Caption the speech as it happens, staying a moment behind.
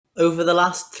Over the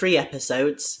last 3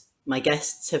 episodes, my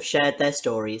guests have shared their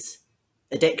stories: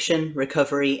 addiction,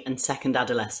 recovery, and second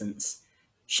adolescence,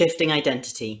 shifting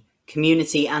identity,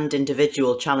 community, and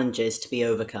individual challenges to be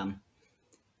overcome.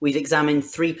 We've examined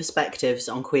 3 perspectives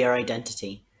on queer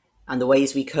identity and the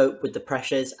ways we cope with the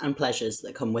pressures and pleasures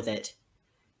that come with it.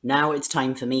 Now it's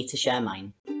time for me to share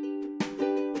mine.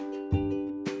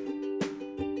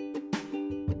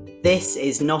 This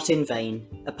is Not in Vain,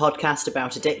 a podcast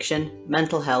about addiction,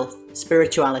 mental health,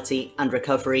 spirituality, and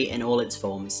recovery in all its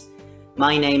forms.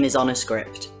 My name is Honor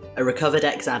Script, a recovered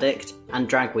ex-addict and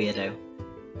drag weirdo.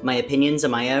 My opinions are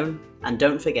my own, and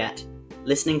don't forget,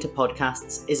 listening to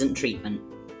podcasts isn't treatment.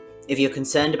 If you're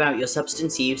concerned about your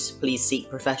substance use, please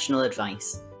seek professional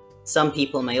advice. Some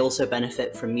people may also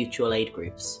benefit from mutual aid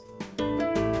groups.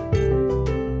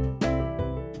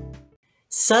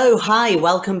 So, hi,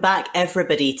 welcome back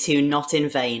everybody to Not in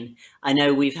Vain. I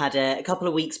know we've had a couple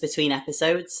of weeks between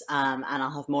episodes, and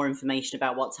I'll have more information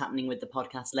about what's happening with the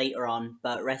podcast later on,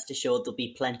 but rest assured there'll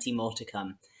be plenty more to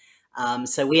come.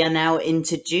 So we are now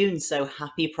into June, so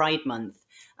happy Pride Month.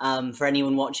 For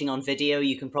anyone watching on video,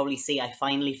 you can probably see I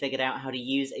finally figured out how to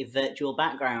use a virtual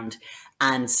background,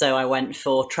 and so I went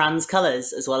for trans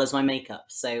colours as well as my makeup,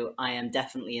 so I am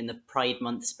definitely in the Pride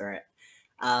Month spirit.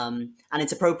 And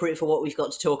it's appropriate for what we've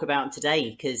got to talk about today,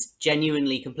 because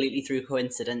genuinely, completely through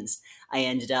coincidence, I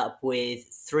ended up with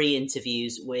 3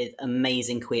 interviews with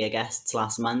amazing queer guests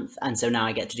last month, and so now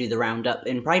I get to do the roundup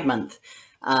in Pride Month.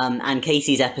 And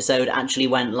Casey's episode actually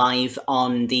went live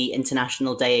on the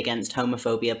International Day Against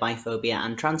Homophobia, Biphobia,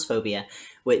 and Transphobia,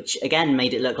 which again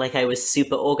made it look like I was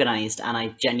super organised, and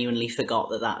I genuinely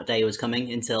forgot that that day was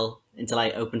coming until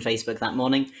I opened Facebook that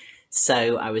morning.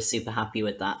 So I was super happy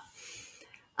with that.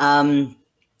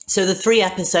 So the 3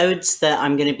 episodes that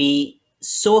I'm going to be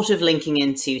sort of linking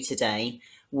into today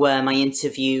were my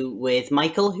interview with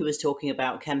Michael, who was talking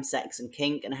about chemsex and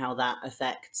kink and how that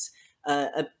affects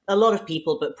a lot of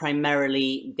people, but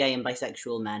primarily gay and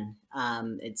bisexual men.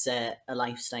 It's a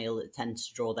lifestyle that tends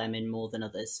to draw them in more than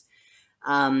others.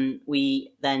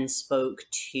 We then spoke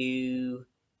to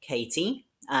Katie.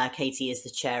 Katie is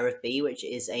the chair of B, which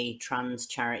is a trans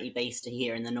charity based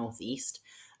here in the Northeast.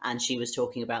 And she was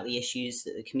talking about the issues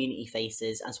that the community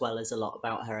faces, as well as a lot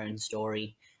about her own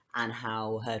story and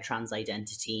how her trans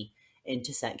identity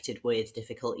intersected with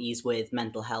difficulties with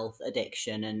mental health,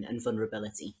 addiction, and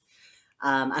vulnerability.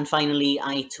 And finally,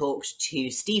 I talked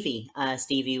to Stevie.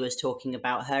 Stevie was talking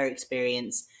about her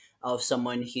experience of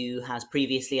someone who has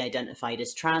previously identified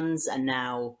as trans and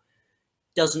now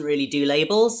doesn't really do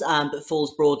labels, but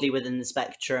falls broadly within the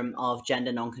spectrum of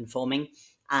gender non-conforming,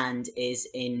 and is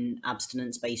in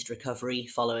abstinence-based recovery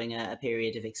following a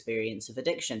period of experience of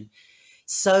addiction.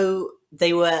 So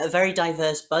they were a very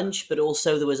diverse bunch, but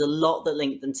also there was a lot that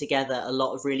linked them together, a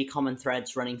lot of really common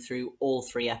threads running through all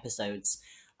 3 episodes.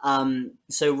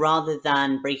 So rather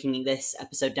than breaking this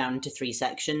episode down into 3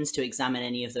 sections to examine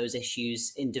any of those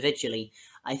issues individually,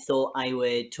 I thought I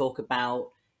would talk about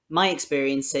my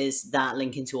experiences that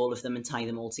link into all of them and tie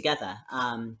them all together,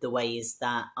 the ways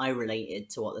that I related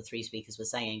to what the 3 speakers were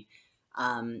saying.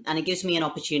 And it gives me an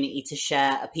opportunity to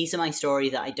share a piece of my story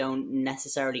that I don't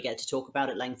necessarily get to talk about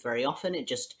at length very often. It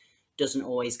just doesn't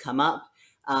always come up.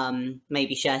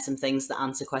 Maybe share some things that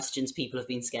answer questions people have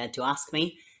been scared to ask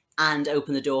me, and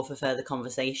open the door for further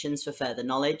conversations, for further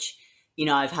knowledge. You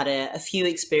know, I've had a few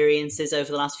experiences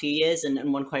over the last few years,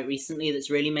 and one quite recently,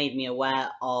 that's really made me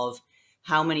aware of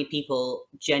how many people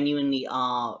genuinely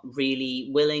are really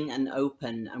willing and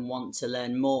open and want to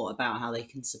learn more about how they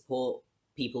can support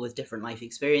people with different life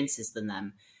experiences than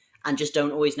them, and just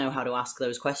don't always know how to ask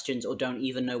those questions, or don't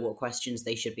even know what questions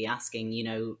they should be asking. You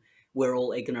know, we're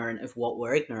all ignorant of what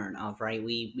we're ignorant of, right?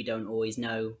 We don't always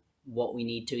know what we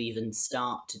need to even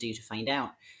start to do to find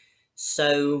out.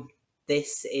 So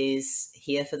this is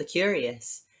here for the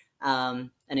curious.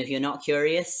 And if you're not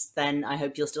curious, then I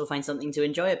hope you'll still find something to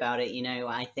enjoy about it. You know,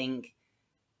 I think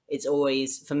it's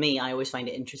always, for me, I always find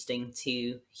it interesting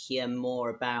to hear more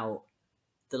about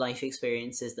the life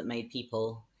experiences that made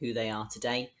people who they are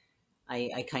today.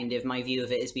 I kind of, my view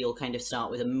of it is we all kind of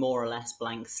start with a more or less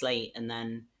blank slate, and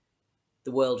then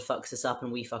the world fucks us up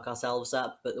and we fuck ourselves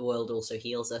up, but the world also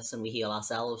heals us and we heal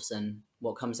ourselves. And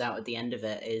what comes out at the end of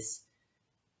it is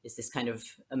this kind of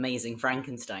amazing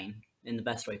Frankenstein in the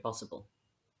best way possible.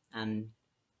 And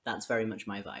that's very much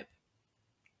my vibe.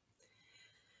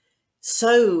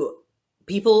 So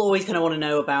people always kind of want to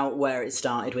know about where it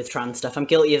started with trans stuff. I'm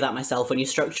guilty of that myself. When you're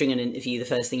structuring an interview, the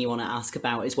first thing you want to ask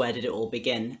about is where did it all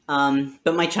begin?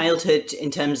 But my childhood, in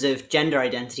terms of gender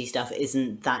identity stuff,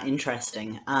 isn't that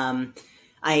interesting.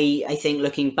 I think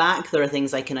looking back, there are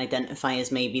things I can identify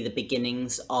as maybe the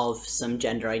beginnings of some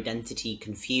gender identity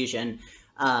confusion.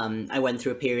 I went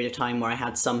through a period of time where I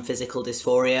had some physical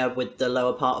dysphoria with the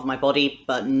lower part of my body,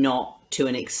 but not to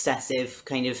an excessive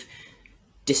kind of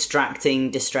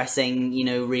distracting, distressing,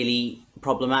 really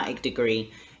problematic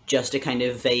degree. Just a kind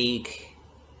of vague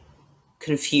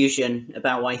confusion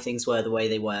about why things were the way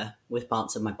they were with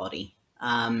parts of my body.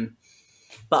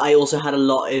 But I also had a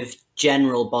lot of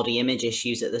general body image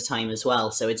issues at the time as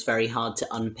well. So it's very hard to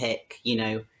unpick,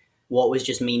 what was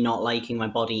just me not liking my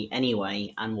body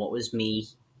anyway, and what was me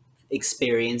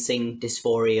experiencing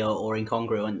dysphoria or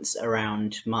incongruence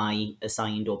around my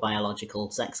assigned or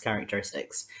biological sex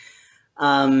characteristics.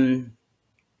 Um,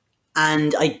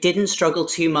 and I didn't struggle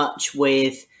too much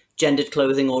with gendered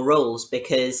clothing or roles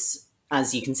because,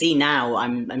 as you can see now,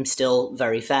 I'm still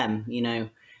very femme.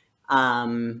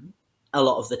 Um, a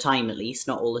lot of the time, at least,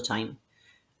 not all the time.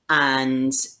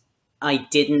 And I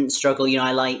didn't struggle.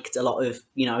 I liked a lot of,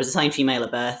 I was assigned female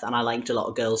at birth, and I liked a lot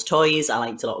of girls' toys. I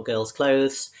liked a lot of girls'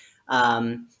 clothes.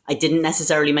 I didn't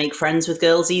necessarily make friends with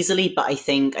girls easily, but I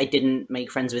think I didn't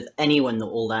make friends with anyone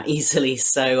all that easily.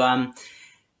 So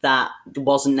that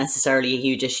wasn't necessarily a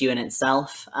huge issue in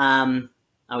itself.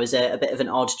 I was a bit of an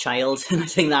odd child, and I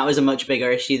think that was a much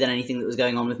bigger issue than anything that was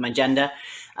going on with my gender.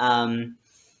 Um,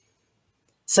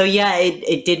 so yeah,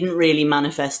 it didn't really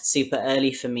manifest super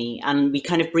early for me. And we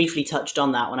kind of briefly touched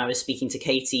on that when I was speaking to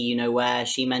Katie, where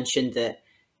she mentioned that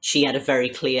she had a very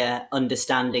clear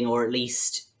understanding, or at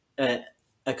least a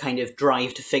kind of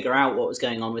drive to figure out what was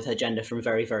going on with her gender from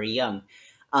very, very young.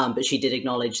 But she did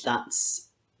acknowledge that's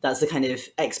the kind of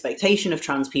expectation of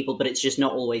trans people, but it's just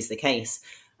not always the case.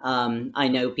 I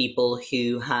know people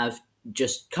who have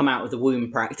just come out of the womb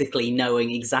practically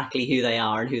knowing exactly who they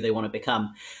are and who they want to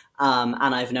become.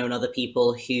 And I've known other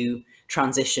people who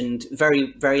transitioned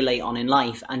very, very late on in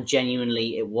life, and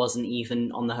genuinely it wasn't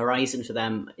even on the horizon for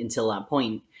them until that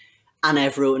point. And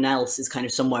everyone else is kind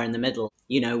of somewhere in the middle,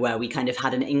 where we kind of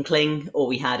had an inkling, or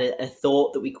we had a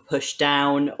thought that we could push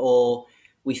down, or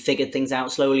we figured things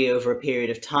out slowly over a period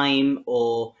of time,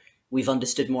 or we've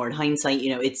understood more in hindsight.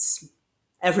 It's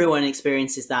everyone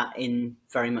experiences that in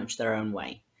very much their own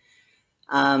way.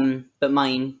 But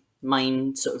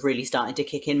mine sort of really started to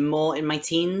kick in more in my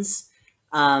teens,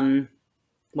 um,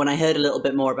 when I heard a little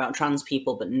bit more about trans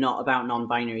people, but not about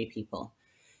non-binary people.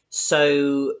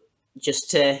 So just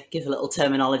to give a little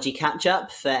terminology catch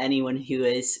up for anyone who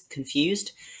is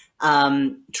confused,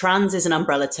 trans is an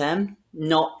umbrella term.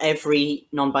 Not every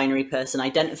non-binary person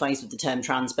identifies with the term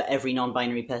trans, but every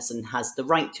non-binary person has the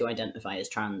right to identify as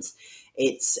trans.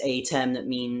 It's a term that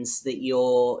means that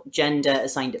your gender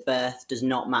assigned at birth does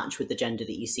not match with the gender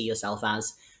that you see yourself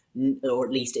as, or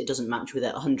at least it doesn't match with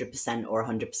it 100% or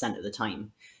 100% of the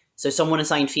time. So someone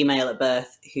assigned female at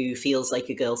birth who feels like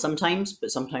a girl sometimes,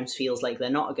 but sometimes feels like they're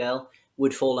not a girl,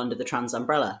 would fall under the trans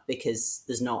umbrella because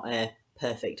there's not a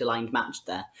perfect aligned match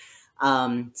there.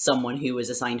 Someone who was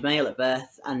assigned male at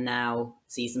birth and now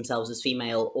sees themselves as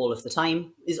female all of the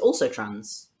time is also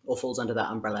trans, or falls under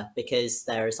that umbrella because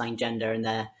their assigned gender and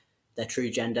their true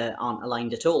gender aren't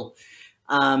aligned at all.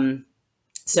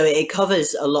 So it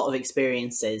covers a lot of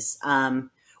experiences.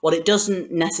 What it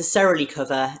doesn't necessarily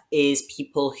cover is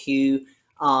people who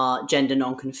are gender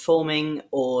non-conforming,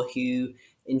 or who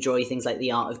enjoy things like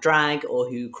the art of drag, or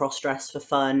who cross-dress for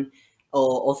fun,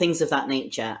 or things of that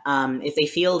nature. If they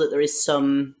feel that there is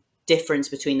some difference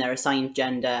between their assigned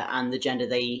gender and the gender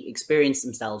they experience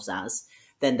themselves as,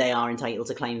 then they are entitled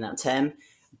to claim that term.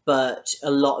 But a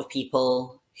lot of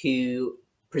people who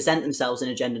present themselves in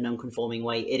a gender non-conforming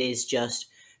way, it is just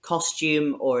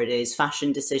costume, or it is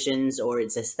fashion decisions, or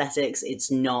it's aesthetics.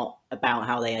 It's not about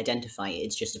how they identify.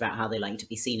 It's just about how they like to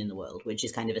be seen in the world, which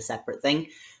is kind of a separate thing.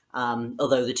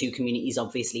 Although the two communities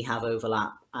obviously have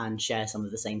overlap and share some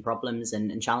of the same problems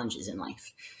and challenges in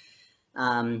life.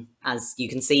 As you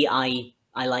can see, I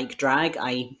like drag.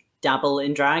 I dabble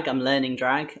in drag. I'm learning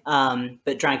drag.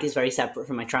 But drag is very separate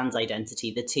from my trans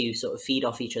identity. The two sort of feed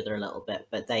off each other a little bit,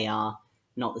 but they are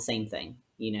not the same thing.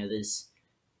 There's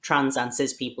trans and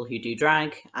cis people who do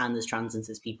drag, and there's trans and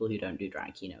cis people who don't do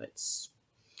drag.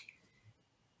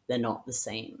 They're not the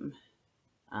same.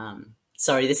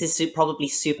 Sorry, this is probably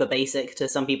super basic to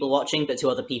some people watching, but to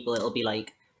other people it'll be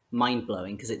like mind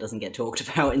blowing because it doesn't get talked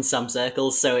about in some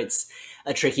circles. So it's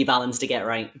a tricky balance to get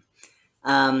right.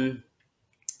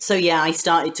 So yeah, I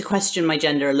started to question my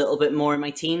gender a little bit more in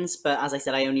my teens, but as I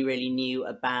said, I only really knew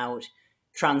about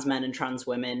trans men and trans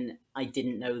women. I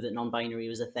didn't know that non-binary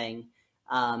was a thing.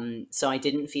 So I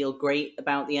didn't feel great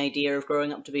about the idea of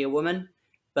growing up to be a woman,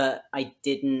 but I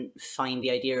didn't find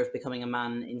the idea of becoming a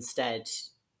man instead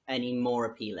any more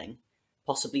appealing,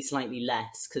 possibly slightly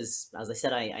less, because as I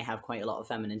said, I have quite a lot of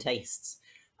feminine tastes,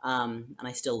 and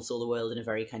I still saw the world in a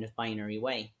very kind of binary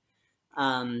way.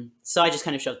 So I just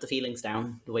kind of shoved the feelings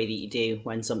down the way that you do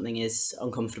when something is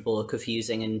uncomfortable or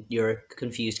confusing and you're a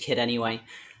confused kid anyway.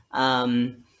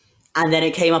 Um, and then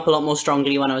it came up a lot more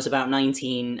strongly when I was about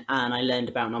 19 and I learned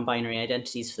about non-binary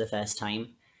identities for the first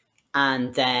time.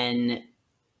 And then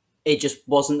it just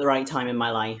wasn't the right time in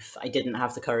my life. I didn't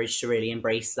have the courage to really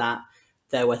embrace that.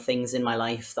 There were things in my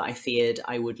life that I feared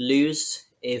I would lose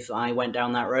if I went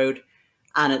down that road.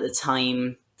 And at the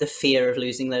time, the fear of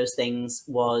losing those things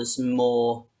was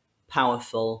more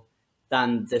powerful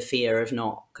than the fear of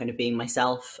not kind of being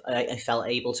myself. I felt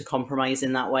able to compromise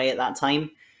in that way at that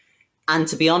time. And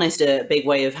to be honest, a big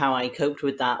way of how I coped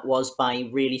with that was by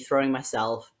really throwing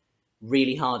myself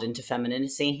really hard into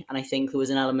femininity. And I think there was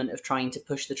an element of trying to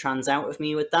push the trans out of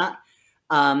me with that.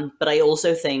 But I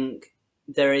also think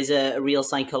there is a real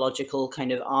psychological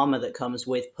kind of armor that comes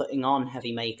with putting on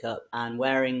heavy makeup and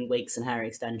wearing wigs and hair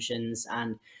extensions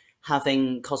and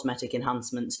having cosmetic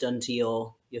enhancements done to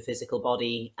your physical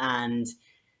body and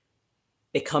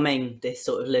becoming this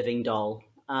sort of living doll.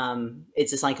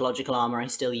 It's a psychological armor I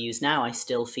still use now. I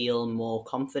still feel more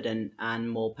confident and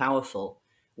more powerful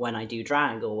when I do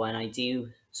drag or when I do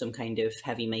some kind of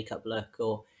heavy makeup look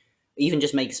or even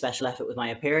just make a special effort with my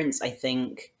appearance. I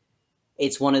think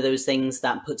it's one of those things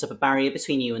that puts up a barrier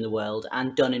between you and the world,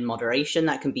 and done in moderation,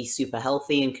 that can be super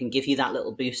healthy and can give you that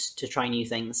little boost to try new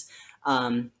things.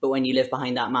 But when you live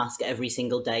behind that mask every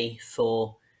single day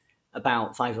for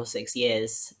about 5 or 6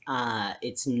 years,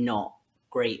 it's not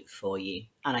great for you.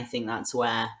 And I think that's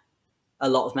where a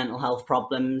lot of mental health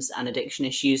problems and addiction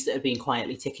issues that have been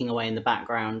quietly ticking away in the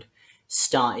background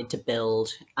started to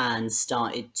build and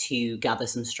started to gather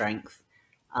some strength.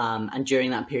 And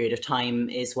during that period of time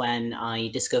is when I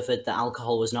discovered that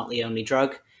alcohol was not the only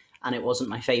drug, and it wasn't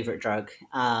my favorite drug.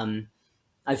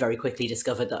 I very quickly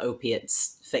discovered that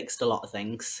opiates fixed a lot of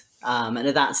things. And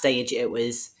at that stage, it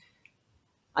was,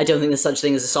 I don't think there's such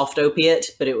thing as a soft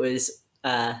opiate, but it was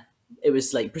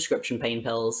like prescription pain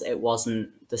pills. It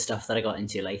wasn't the stuff that I got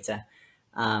into later.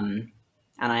 And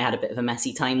I had a bit of a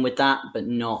messy time with that, but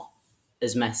not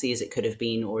as messy as it could have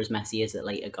been or as messy as it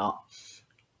later got.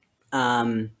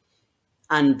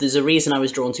 And there's a reason I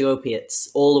was drawn to opiates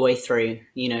all the way through,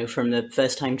 you know, from the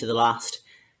first time to the last.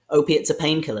 Opiates are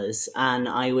painkillers, and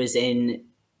I was in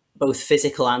both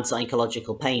physical and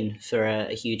psychological pain for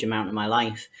a huge amount of my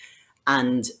life.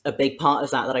 And a big part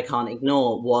of that I can't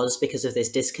ignore was because of this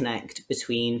disconnect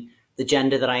between the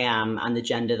gender that I am and the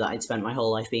gender that I'd spent my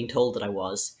whole life being told that I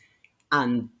was.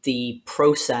 And the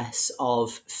process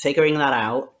of figuring that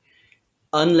out,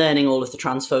 unlearning all of the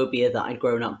transphobia that I'd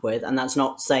grown up with. And that's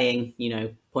not saying, you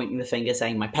know, pointing the finger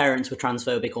saying my parents were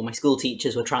transphobic or my school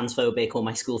teachers were transphobic or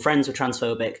my school friends were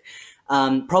transphobic.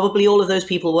 Probably all of those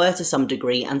people were to some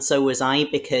degree, and so was I,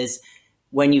 because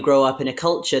when you grow up in a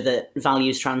culture that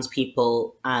values trans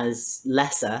people as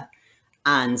lesser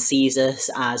and sees us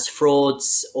as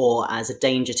frauds or as a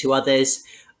danger to others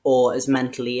or as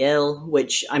mentally ill,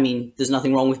 which, I mean, there's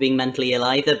nothing wrong with being mentally ill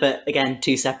either, but again,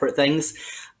 two separate things.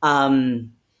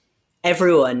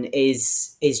 Everyone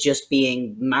is just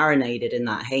being marinated in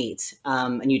that hate,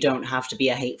 and you don't have to be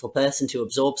a hateful person to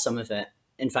absorb some of it.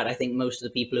 In fact, I think most of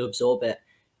the people who absorb it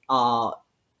are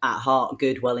at heart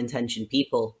good, well-intentioned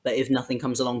people, but if nothing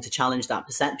comes along to challenge that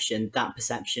perception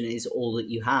is all that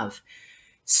you have.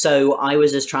 So I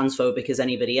was as transphobic as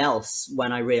anybody else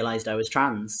when I realized I was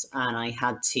trans, and I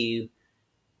had to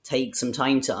take some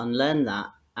time to unlearn that.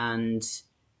 And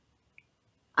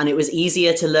it was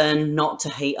easier to learn not to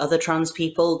hate other trans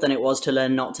people than it was to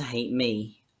learn not to hate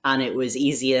me. And it was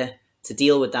easier to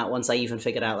deal with that once I even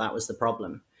figured out that was the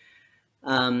problem.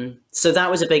 So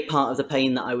that was a big part of the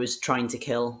pain that I was trying to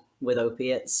kill with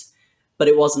opiates. But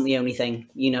it wasn't the only thing.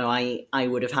 You know, I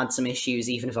would have had some issues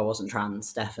even if I wasn't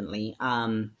trans, definitely.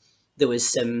 There was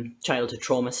some childhood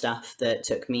trauma stuff that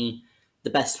took me the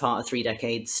best part of 3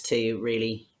 decades to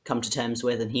really come to terms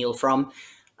with and heal from.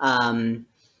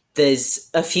 There's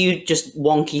a few just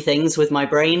wonky things with my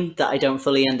brain that I don't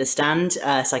fully understand.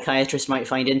 Psychiatrists might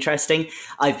find interesting.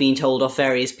 I've been told off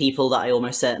various people that I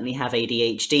almost certainly have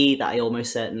ADHD, that I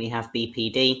almost certainly have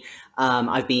BPD.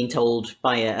 I've been told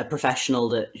by a professional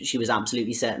that she was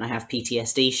absolutely certain I have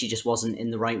PTSD. She just wasn't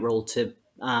in the right role to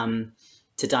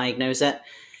diagnose it.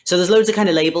 So there's loads of kind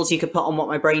of labels you could put on what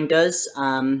my brain does,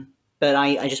 but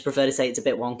I just prefer to say it's a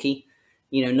bit wonky.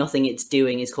 You know, nothing it's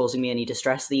doing is causing me any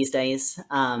distress these days.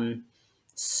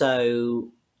 So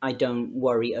I don't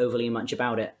worry overly much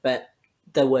about it. But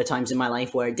there were times in my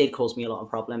life where it did cause me a lot of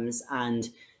problems. And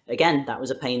again, that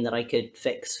was a pain that I could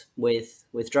fix with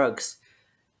drugs.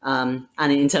 And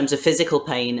in terms of physical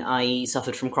pain, I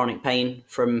suffered from chronic pain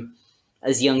from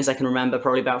as young as I can remember,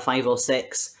 probably about 5 or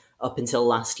 6, up until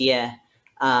last year,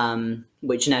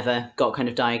 which never got kind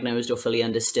of diagnosed or fully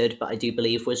understood, but I do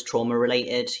believe was trauma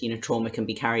related. You know, trauma can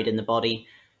be carried in the body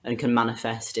and can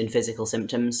manifest in physical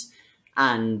symptoms.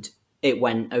 And it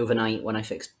went overnight when I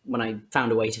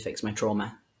found a way to fix my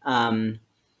trauma,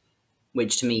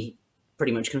 which to me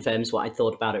pretty much confirms what I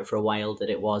thought about it for a while, that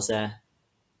it was a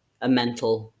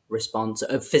mental response,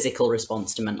 a physical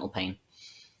response to mental pain.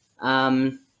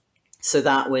 So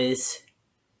that was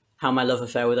how my love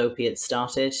affair with opiates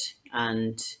started,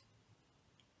 and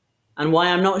why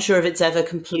I'm not sure if it's ever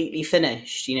completely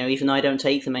finished. You know, even though I don't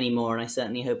take them anymore, and I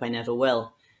certainly hope I never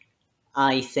will.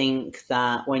 I think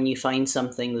that when you find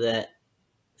something that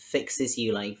fixes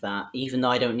you like that, even though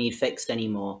I don't need fixed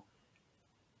anymore,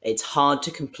 it's hard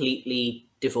to completely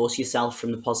divorce yourself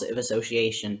from the positive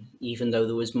association, even though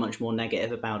there was much more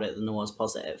negative about it than there was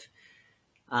positive.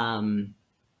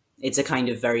 It's a kind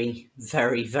of very,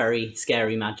 very, very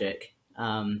scary magic.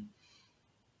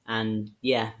 And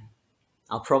yeah,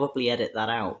 I'll probably edit that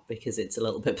out because it's a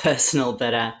little bit personal,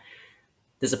 but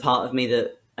there's a part of me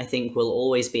that I think will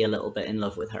always be a little bit in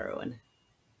love with heroin,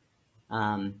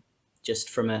 just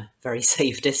from a very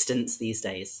safe distance these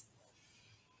days.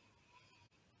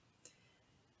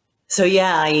 So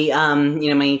yeah,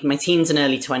 my teens and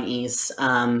early 20s,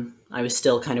 I was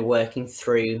still kind of working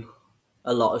through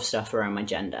a lot of stuff around my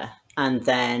gender. And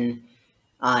then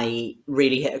I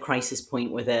really hit a crisis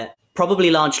point with it, probably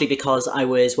largely because I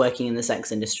was working in the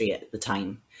sex industry at the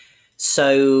time.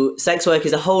 So sex work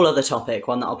is a whole other topic,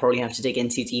 one that I'll probably have to dig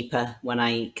into deeper when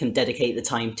I can dedicate the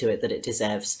time to it that it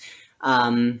deserves.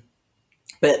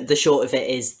 But the short of it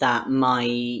is that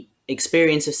my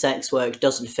experience of sex work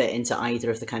doesn't fit into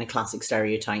either of the kind of classic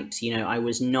stereotypes. You know, I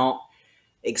was not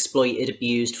exploited,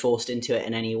 abused, forced into it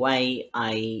in any way.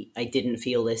 I didn't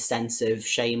feel this sense of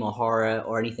shame or horror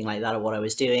or anything like that at what I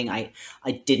was doing. I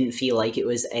didn't feel like it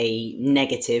was a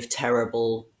negative,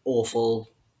 terrible,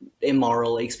 awful,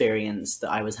 immoral experience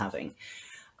that I was having.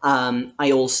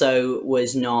 I also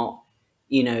was not,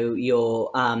 you know,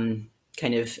 your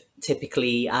kind of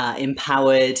typically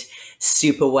empowered,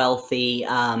 super wealthy,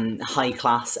 high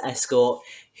class escort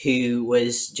who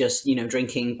was just, you know,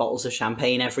 drinking bottles of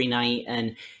champagne every night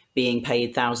and being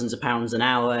paid thousands of pounds an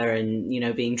hour and, you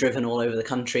know, being driven all over the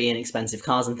country in expensive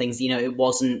cars and things. You know, it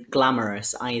wasn't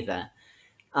glamorous either.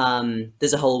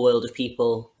 There's a whole world of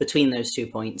people between those 2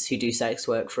 points who do sex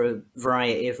work for a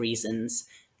variety of reasons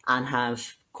and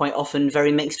have quite often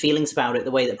very mixed feelings about it,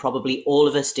 the way that probably all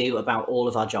of us do about all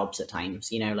of our jobs at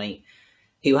times. You know, like,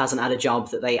 who hasn't had a job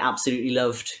that they absolutely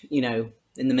loved, you know,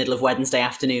 in the middle of Wednesday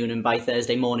afternoon, and by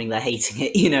Thursday morning they're hating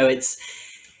it? You know, it's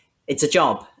a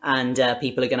job, and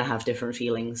people are going to have different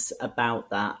feelings about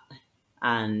that,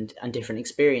 and different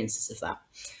experiences of that.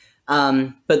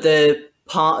 But the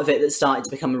part of it that started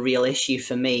to become a real issue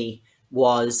for me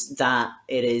was that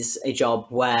it is a job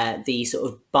where the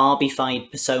sort of Barbified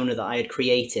persona that I had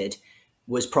created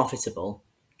was profitable,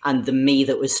 and the me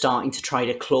that was starting to try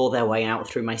to claw their way out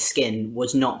through my skin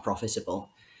was not profitable.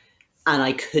 And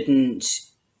I couldn't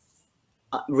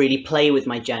really play with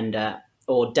my gender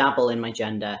or dabble in my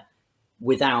gender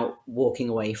without walking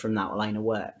away from that line of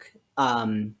work.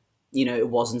 You know, it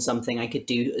wasn't something I could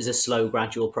do as a slow,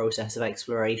 gradual process of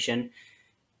exploration.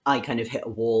 I kind of hit a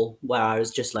wall where I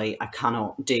was just like, I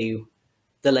cannot do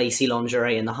the lacy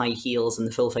lingerie and the high heels and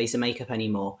the full face of makeup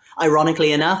anymore.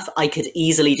 Ironically enough, I could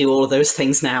easily do all of those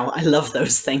things now. I love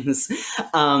those things.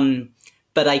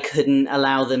 But I couldn't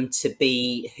allow them to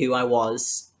be who I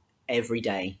was every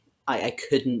day. I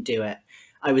couldn't do it.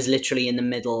 I was literally in the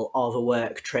middle of a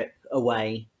work trip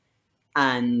away,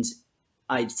 and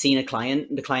I'd seen a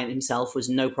client. The client himself was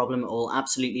no problem at all,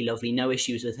 absolutely lovely, no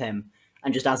issues with him.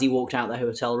 And just as he walked out the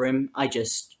hotel room,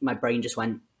 my brain just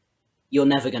went, "You're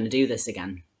never going to do this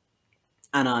again."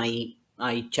 And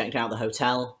I checked out the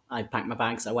hotel, I packed my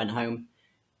bags, I went home,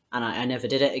 and I never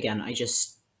did it again.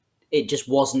 It just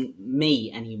wasn't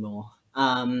me anymore.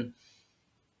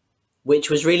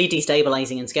 Which was really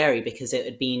destabilizing and scary, because it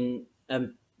had been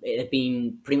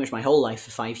pretty much my whole life for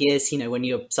 5 years. You know, when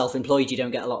you're self-employed, you don't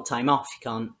get a lot of time off.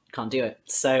 You can't do it.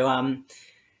 So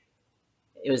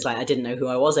it was like I didn't know who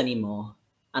I was anymore,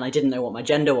 and I didn't know what my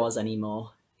gender was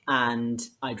anymore, and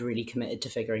I'd really committed to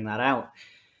figuring that out.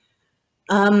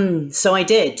 So I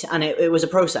did, and it was a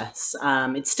process.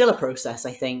 It's still a process,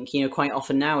 I think. You know, quite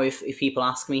often now, if people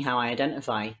ask me how I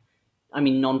identify, I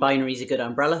mean, non-binary is a good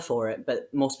umbrella for it,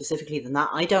 but more specifically than that,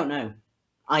 I don't know.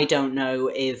 I don't know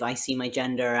if I see my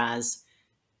gender as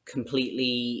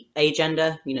completely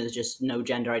agender. There's just no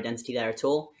gender identity there at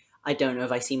all. I don't know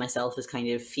if I see myself as kind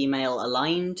of female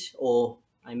aligned, or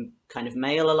I'm kind of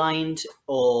male aligned,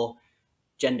 or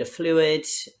gender fluid.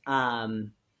 I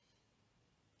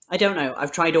don't know.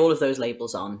 I've tried all of those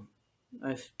labels on.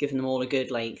 I've given them all a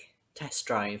good test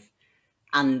drive,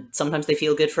 and sometimes they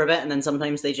feel good for a bit, and then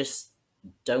sometimes they just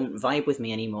don't vibe with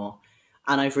me anymore.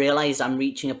 And I've realized I'm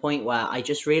reaching a point where I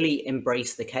just really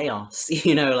embrace the chaos.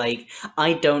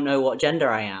 I don't know what gender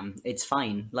I am. It's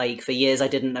fine. For years, I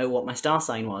didn't know what my star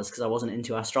sign was because I wasn't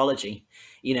into astrology,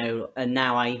 and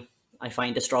now I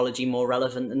find astrology more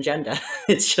relevant than gender.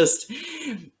 It's just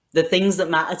the things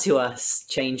that matter to us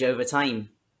change over time,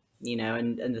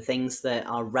 and the things that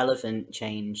are relevant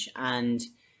change. And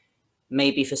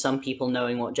maybe for some people,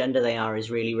 knowing what gender they are is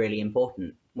really, really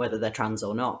important, whether they're trans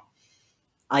or not.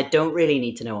 I don't really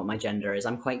need to know what my gender is.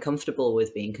 I'm quite comfortable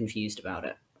with being confused about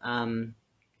it. I'm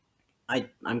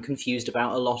confused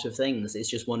about a lot of things. It's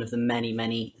just one of the many,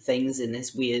 many things in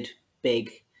this weird,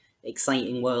 big,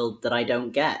 exciting world that I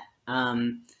don't get.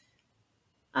 And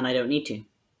I don't need to.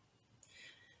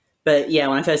 But yeah,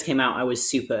 when I first came out, I was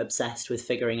super obsessed with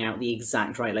figuring out the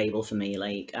exact right label for me.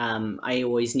 I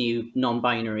always knew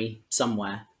non-binary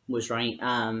somewhere was right.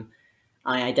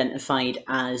 I identified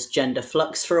as gender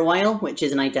flux for a while, which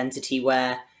is an identity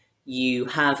where you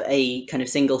have a kind of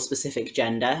single specific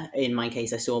gender. In my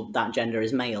case, I saw that gender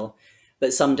as male.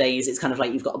 But some days it's kind of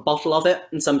like you've got a bottle of it,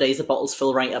 and some days the bottle's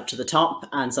full right up to the top,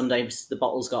 and some days the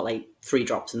bottle's got 3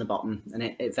 drops in the bottom, and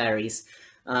it varies.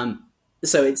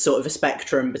 So it's sort of a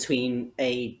spectrum between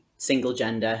a single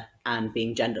gender and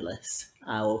being genderless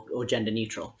or gender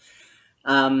neutral.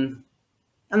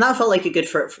 And that felt like a good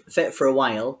fit for a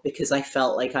while, because I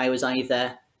felt like I was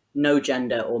either no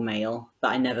gender or male,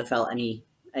 but I never felt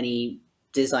any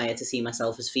desire to see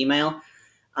myself as female.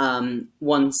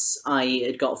 Once I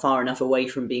had got far enough away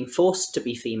from being forced to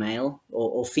be female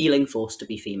or feeling forced to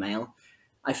be female,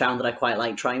 I found that I quite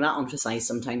like trying that on for size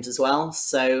sometimes as well.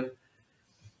 So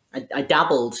I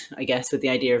dabbled, I guess, with the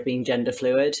idea of being gender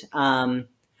fluid.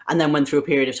 And then went through a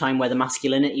period of time where the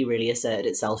masculinity really asserted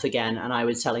itself again. And I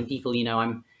was telling people,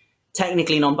 I'm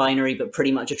technically non-binary, but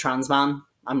pretty much a trans man.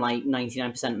 I'm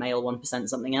 99% male, 1%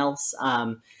 something else.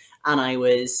 And I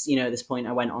was, at this point,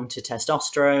 I went on to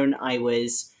testosterone. I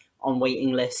was on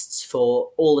waiting lists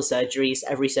for all the surgeries,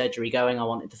 every surgery going. I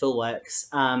wanted the full works.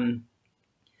 And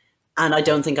I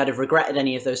don't think I'd have regretted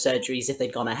any of those surgeries if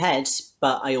they'd gone ahead.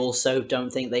 But I also don't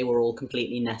think they were all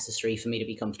completely necessary for me to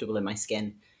be comfortable in my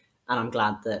skin. And I'm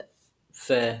glad that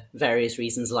for various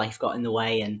reasons, life got in the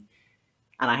way, and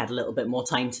I had a little bit more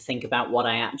time to think about what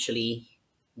I actually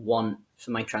want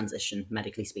for my transition,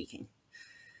 medically speaking.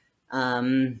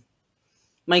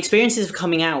 My experiences of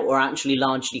coming out were actually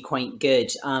largely quite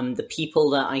good. The people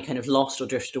that I kind of lost or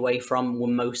drifted away from were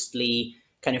mostly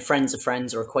kind of friends of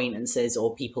friends or acquaintances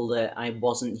or people that I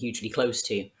wasn't hugely close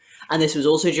to. And this was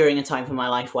also during a time in my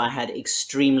life where I had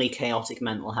extremely chaotic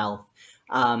mental health.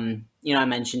 I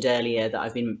mentioned earlier that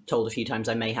I've been told a few times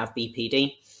I may have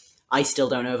BPD. I still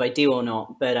don't know if I do or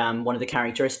not, but one of the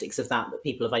characteristics of that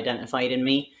people have identified in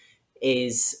me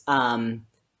is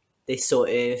this sort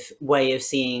of way of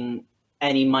seeing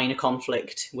any minor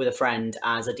conflict with a friend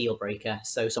as a deal breaker.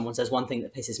 So someone says one thing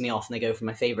that pisses me off and they go from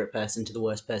my favorite person to the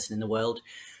worst person in the world.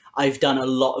 I've done a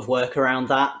lot of work around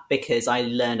that because I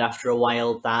learned after a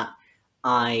while that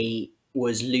I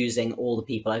was losing all the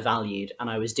people I valued, and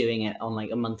I was doing it on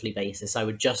a monthly basis. I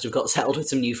would just have got settled with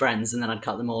some new friends and then I'd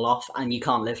cut them all off, and you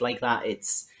can't live like that.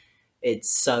 It's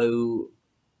so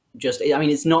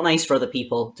it's not nice for other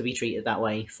people to be treated that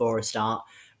way for a start,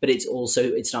 but it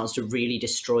starts to really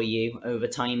destroy you over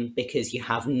time because you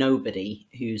have nobody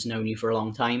who's known you for a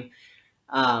long time.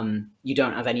 You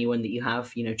don't have anyone that you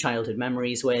have, childhood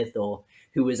memories with, or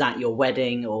who was at your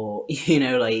wedding, or,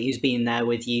 who's been there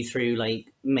with you through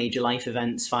major life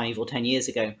events 5 or 10 years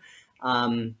ago.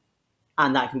 And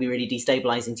that can be really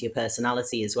destabilizing to your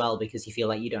personality as well, because you feel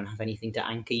like you don't have anything to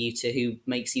anchor you to who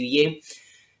makes you you.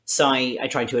 So I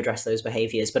tried to address those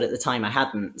behaviors, but at the time I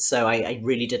hadn't. So I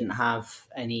really didn't have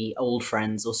any old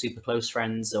friends or super close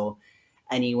friends or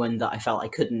anyone that I felt I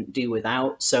couldn't do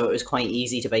without. So it was quite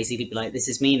easy to basically be like, this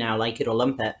is me now, like it or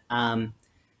lump it.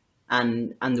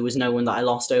 And there was no one that I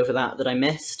lost over that I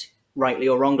missed, rightly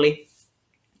or wrongly.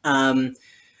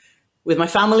 With my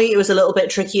family, it was a little bit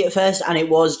tricky at first, and it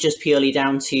was just purely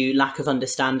down to lack of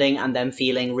understanding and them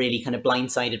feeling really kind of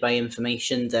blindsided by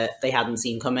information that they hadn't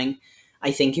seen coming.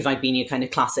 I think if I'd been your kind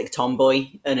of classic tomboy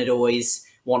and had always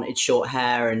wanted short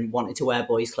hair and wanted to wear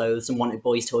boys' clothes and wanted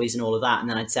boys' toys and all of that, and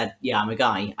then I'd said, yeah, I'm a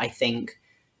guy, I think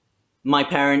My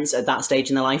parents at that stage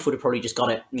in their life would have probably just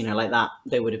got it, like that.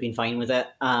 They would have been fine with it.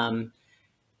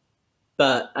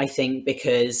 But I think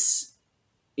because,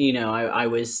 I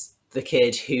was the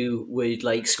kid who would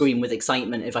like scream with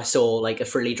excitement if I saw like a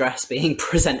frilly dress being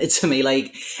presented to me.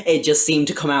 Like it just seemed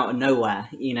to come out of nowhere.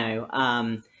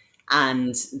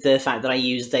 And the fact that I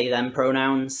used they them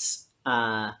pronouns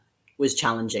was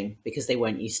challenging because they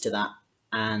weren't used to that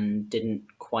and didn't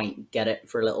quite get it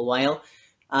for a little while.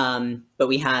 But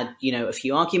we had, a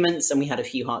few arguments and we had a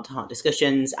few heart-to-heart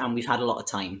discussions, and we've had a lot of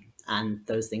time, and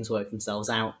those things work themselves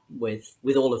out with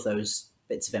all of those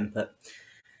bits of input.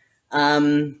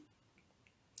 Um,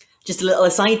 just a little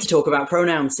aside to talk about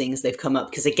pronouns, seeing as they've come up,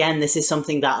 because again, this is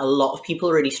something that a lot of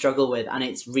people really struggle with, and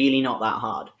it's really not that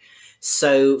hard.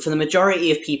 So, for the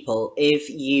majority of people, if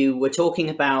you were talking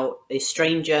about a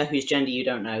stranger whose gender you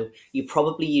don't know, you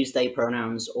probably use they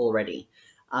pronouns already.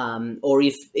 Or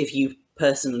if you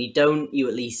personally don't, you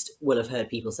at least will have heard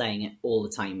people saying it all the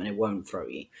time, and it won't throw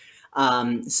you.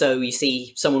 So you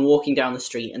see someone walking down the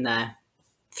street and they're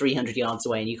 300 yards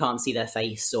away and you can't see their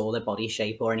face or their body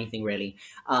shape or anything really,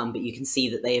 but you can see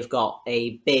that they have got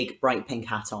a big bright pink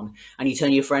hat on, and you turn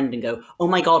to your friend and go, oh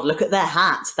my god, look at their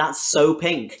hat, that's so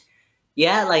pink.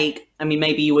 Yeah, like, I mean,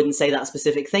 maybe you wouldn't say that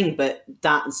specific thing, but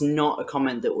that's not a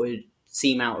comment that would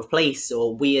seem out of place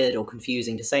or weird or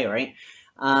confusing to say, right?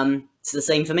 It's the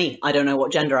same for me. I don't know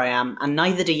what gender I am, and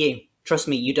neither do you. Trust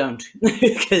me, you don't,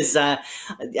 because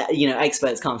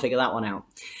experts can't figure that one out.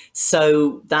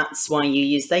 So that's why you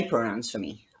use they pronouns for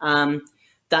me.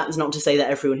 That's not to say that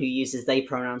everyone who uses they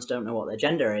pronouns don't know what their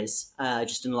gender is.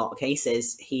 Just in a lot of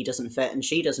cases, he doesn't fit and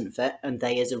she doesn't fit, and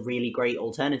they is a really great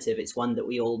alternative. It's one that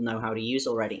we all know how to use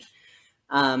already.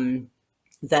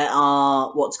 There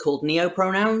are what's called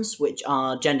neo-pronouns, which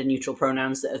are gender-neutral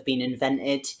pronouns that have been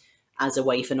invented as a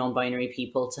way for non-binary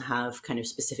people to have kind of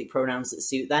specific pronouns that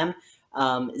suit them.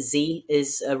 Z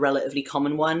is a relatively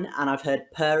common one, and I've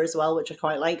heard per as well, which I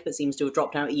quite like, but seems to have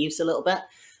dropped out of use a little bit.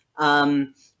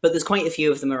 But there's quite a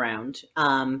few of them around.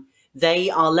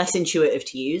 They are less intuitive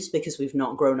to use because we've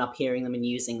not grown up hearing them and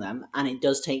using them, and it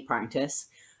does take practice.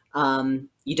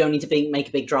 You don't need to make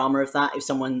a big drama of that. If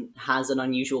someone has an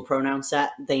unusual pronoun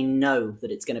set, they know that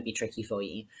it's going to be tricky for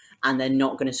you, and they're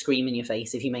not going to scream in your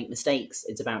face if you make mistakes.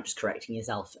 It's about just correcting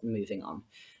yourself and moving on,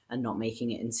 and not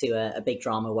making it into a big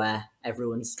drama where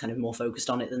everyone's kind of more focused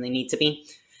on it than they need to be.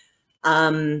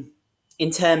 In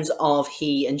terms of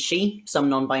he and she, some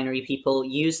non-binary people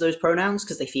use those pronouns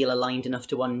because they feel aligned enough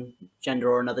to one gender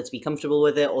or another to be comfortable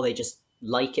with it, or they just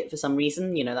like it for some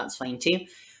reason. That's fine too.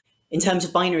 In terms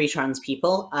of binary trans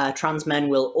people, trans men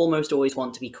will almost always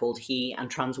want to be called he,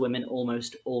 and trans women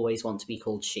almost always want to be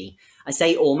called she. I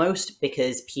say almost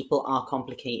because people are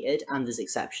complicated and there's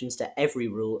exceptions to every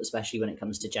rule, especially when it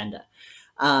comes to gender.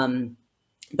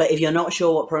 But if you're not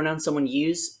sure what pronouns someone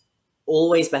uses,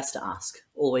 always best to ask.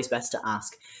 Always best to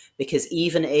ask. Because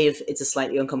even if it's a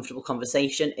slightly uncomfortable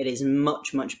conversation, it is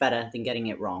much, much better than getting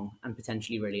it wrong and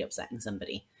potentially really upsetting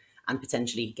somebody, and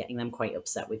potentially getting them quite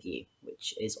upset with you,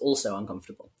 which is also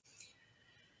uncomfortable.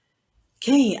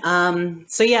 Okay,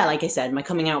 so yeah, like I said, my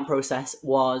coming out process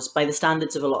was, by the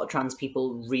standards of a lot of trans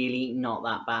people, really not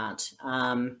that bad.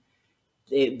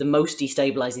 The most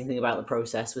destabilizing thing about the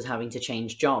process was having to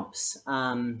change jobs.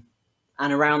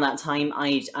 And around that time,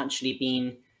 I'd actually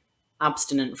been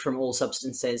abstinent from all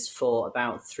substances for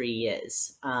about 3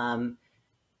 years,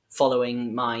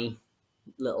 following my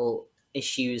little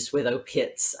issues with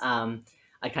opiates.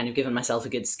 I'd kind of given myself a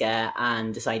good scare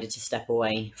and decided to step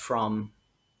away from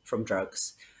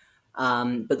drugs.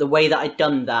 But the way that I'd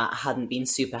done that hadn't been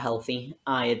super healthy.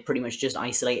 I had pretty much just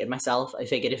isolated myself. I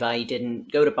figured if I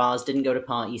didn't go to bars, didn't go to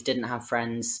parties, didn't have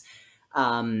friends,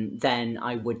 then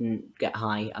I wouldn't get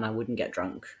high and I wouldn't get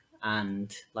drunk,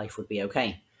 and life would be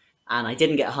okay. And I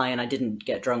didn't get high and I didn't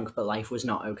get drunk, but life was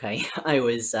not okay. I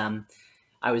was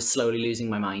slowly losing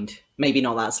my mind. Maybe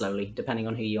not that slowly, depending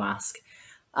on who you ask.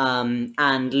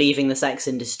 And leaving the sex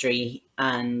industry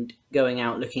and going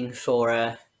out looking for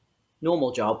a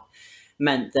normal job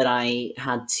meant that I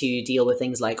had to deal with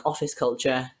things like office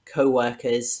culture,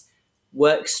 co-workers,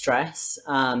 work stress,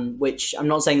 which I'm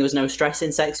not saying there was no stress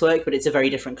in sex work, but it's a very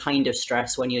different kind of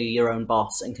stress when you're your own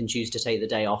boss and can choose to take the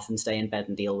day off and stay in bed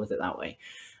and deal with it that way,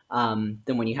 than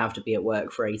when you have to be at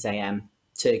work for 8 a.m.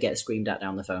 to get screamed at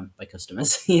down the phone by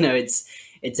customers.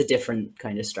 It's a different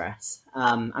kind of stress,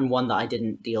 and one that I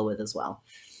didn't deal with as well.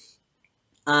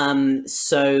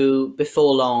 So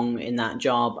before long in that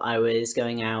job, I was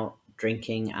going out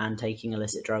drinking and taking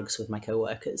illicit drugs with my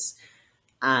co-workers.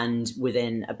 And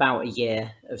within about a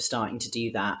year of starting to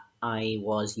do that, I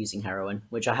was using heroin,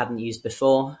 which I hadn't used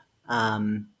before.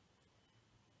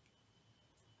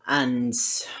 And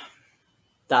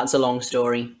that's a long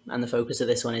story, and the focus of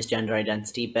this one is gender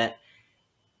identity, but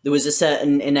there was a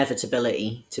certain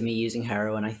inevitability to me using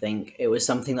heroin. I think it was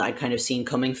something that I'd kind of seen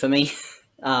coming for me,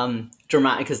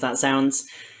 dramatic as that sounds,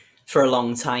 for a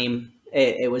long time.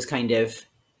 It was kind of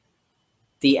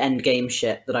the end game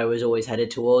shit that I was always headed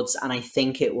towards. And I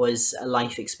think it was a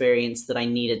life experience that I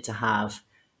needed to have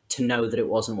to know that it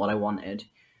wasn't what I wanted.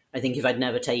 I think if I'd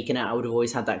never taken it, I would have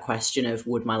always had that question of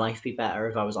would my life be better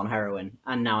if I was on heroin?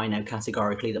 And now I know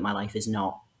categorically that my life is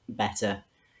not better.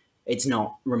 It's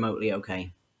not remotely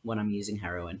okay when I'm using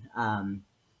heroin.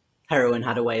 Heroin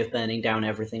had a way of burning down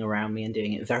everything around me and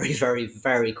doing it very, very,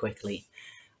 very quickly.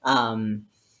 Um,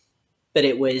 but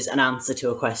it was an answer to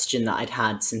a question that I'd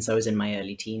had since I was in my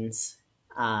early teens.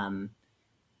 Um,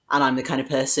 and I'm the kind of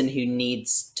person who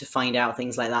needs to find out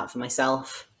things like that for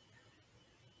myself.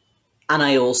 And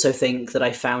I also think that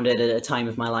I found it at a time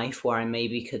of my life where I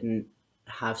maybe couldn't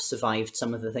have survived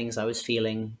some of the things I was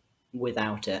feeling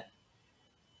without it.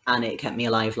 And it kept me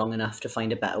alive long enough to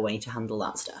find a better way to handle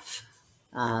that stuff.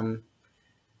 Um,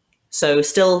 so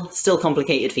still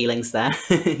complicated feelings there.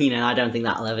 I don't think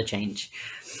that'll ever change.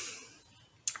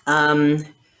 Um,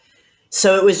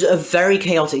 So it was a very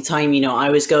chaotic time. I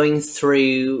was going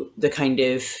through the kind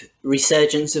of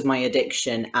resurgence of my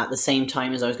addiction at the same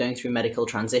time as I was going through medical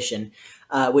transition,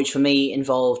 which for me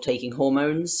involved taking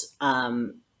hormones,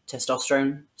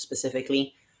 testosterone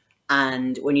specifically.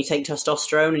 And when you take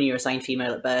testosterone and you're assigned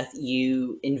female at birth,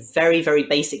 you, in very, very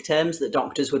basic terms that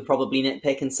doctors would probably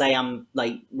nitpick and say I'm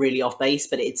like really off base,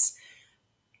 but it's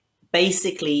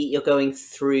basically you're going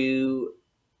through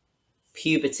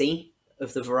puberty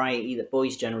of the variety that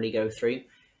boys generally go through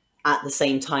at the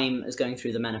same time as going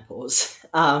through the menopause.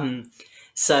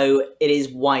 So it is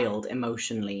wild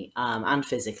emotionally and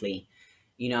physically.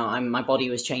 My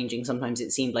body was changing. Sometimes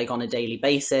it seemed like on a daily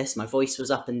basis. My voice was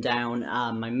up and down.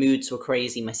 My moods were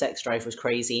crazy. My sex drive was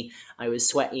crazy. I was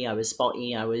sweaty. I was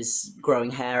spotty. I was growing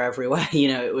hair everywhere.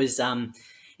 It was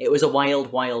a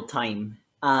wild, wild time.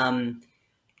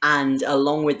 And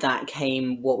along with that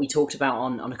came what we talked about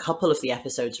on a couple of the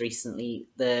episodes recently,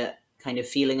 the kind of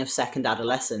feeling of second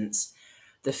adolescence,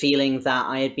 the feeling that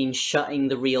I had been shutting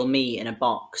the real me in a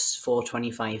box for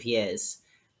 25 years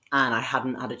and I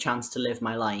hadn't had a chance to live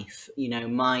my life.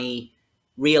 My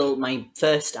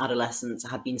first adolescence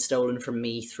had been stolen from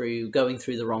me through going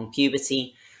through the wrong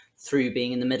puberty, through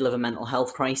being in the middle of a mental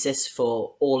health crisis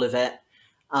for all of it,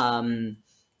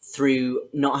 through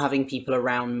not having people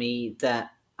around me that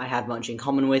I had much in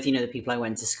common with. The people I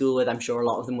went to school with, I'm sure a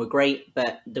lot of them were great,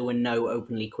 but there were no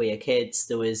openly queer kids.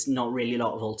 There was not really a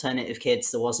lot of alternative kids.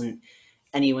 There wasn't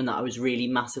anyone that I was really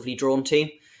massively drawn to.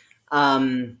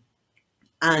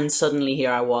 And suddenly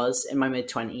here I was in my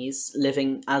mid-20s,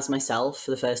 living as myself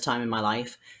for the first time in my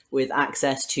life, with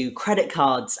access to credit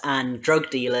cards and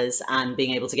drug dealers and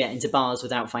being able to get into bars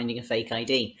without finding a fake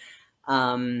ID.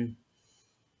 And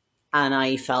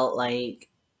I felt like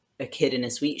a kid in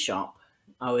a sweet shop.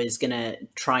 I was going to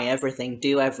try everything,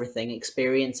 do everything,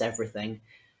 experience everything.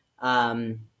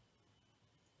 I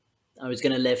was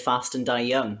going to live fast and die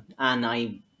young. And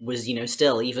I was,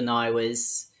 still, even though I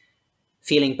was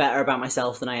feeling better about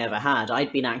myself than I ever had,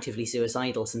 I'd been actively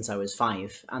suicidal since I was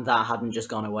 5, and that hadn't just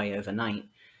gone away overnight.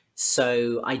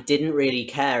 So I didn't really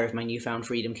care if my newfound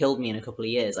freedom killed me in a couple of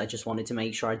years. I just wanted to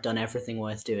make sure I'd done everything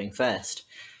worth doing first.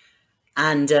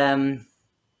 And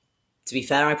to be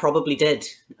fair, I probably did.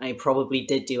 I probably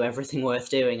did do everything worth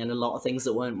doing and a lot of things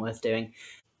that weren't worth doing.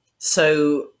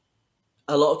 So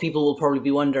a lot of people will probably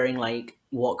be wondering, like,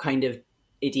 what kind of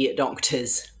idiot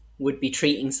doctors would be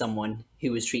treating someone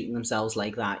who was treating themselves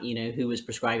like that, who was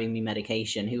prescribing me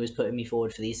medication, who was putting me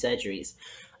forward for these surgeries.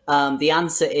 The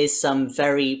answer is some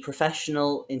very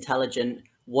professional, intelligent,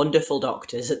 wonderful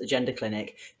doctors at the gender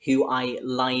clinic who I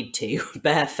lied to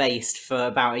barefaced for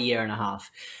about a year and a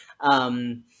half.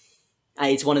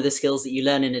 It's one of the skills that you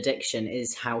learn in addiction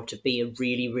is how to be a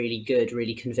really, really good,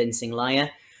 really convincing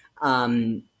liar.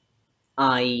 I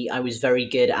was very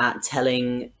good at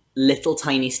telling little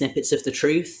tiny snippets of the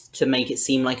truth to make it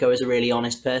seem like I was a really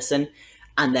honest person,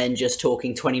 and then just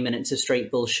talking 20 minutes of straight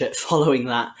bullshit following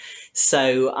that.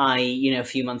 So a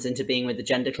few months into being with the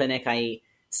gender clinic, I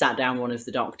sat down with one of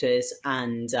the doctors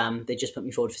and they just put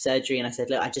me forward for surgery. And I said,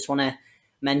 look, I just want to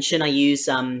mention I use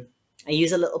a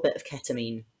little bit of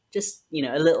ketamine, just,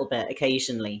 a little bit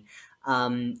occasionally.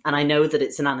 And I know that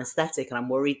it's an anesthetic and I'm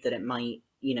worried that it might,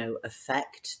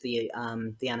 affect the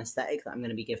anesthetic that I'm going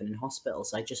to be given in hospital.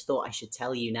 So I just thought I should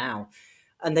tell you now.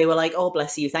 And they were like, oh,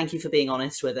 bless you. Thank you for being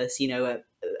honest with us.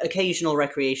 occasional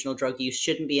recreational drug use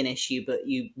shouldn't be an issue, but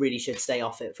you really should stay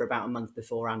off it for about a month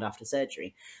before and after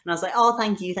surgery. And I was like, oh,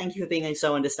 thank you for being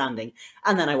so understanding.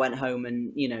 And then I went home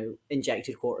and,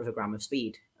 injected 1/4 gram of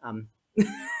speed.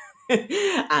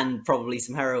 And probably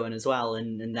some heroin as well,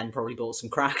 and then probably bought some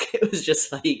crack. It was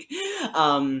just like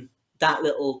that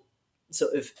little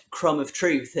sort of crumb of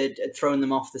truth had thrown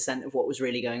them off the scent of what was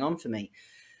really going on for me.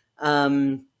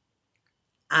 And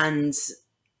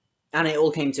it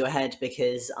all came to a head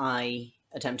because I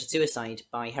attempted suicide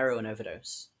by heroin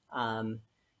overdose. And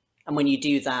when you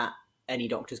do that, any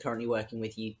doctors currently working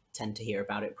with you tend to hear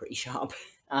about it pretty sharp.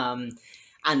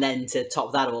 And then to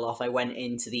top that all off, I went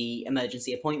into the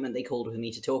emergency appointment they called with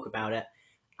me to talk about it.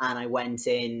 And I went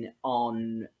in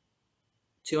on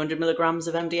 200 milligrams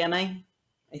of MDMA,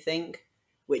 I think,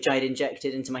 which I'd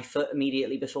injected into my foot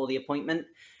immediately before the appointment,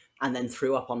 and then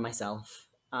threw up on myself.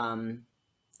 And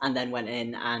then went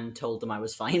in and told them I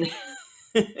was fine.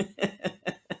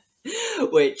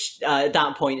 Which, at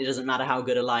that point, it doesn't matter how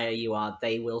good a liar you are,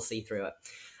 they will see through it.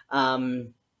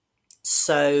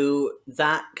 So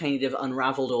that kind of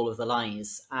unraveled all of the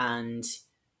lies, and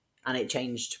it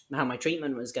changed how my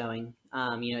treatment was going.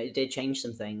 It did change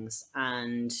some things,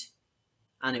 and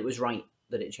it was right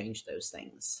that it changed those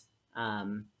things.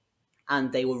 And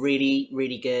they were really,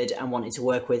 really good and wanted to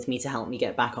work with me to help me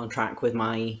get back on track with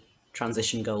my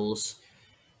transition goals.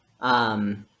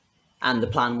 And the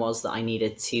plan was that I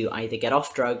needed to either get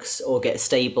off drugs or get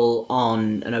stable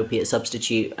on an opiate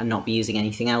substitute and not be using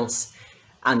anything else.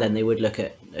 And then they would look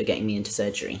at getting me into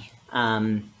surgery.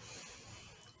 And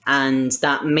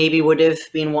that maybe would have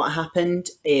been what happened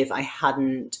if I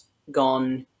hadn't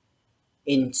gone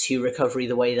into recovery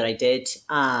the way that I did.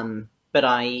 But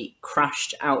I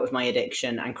crashed out of my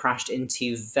addiction and crashed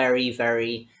into very,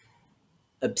 very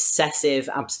obsessive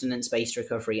abstinence-based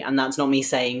recovery. And that's not me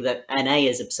saying that NA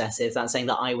is obsessive. That's saying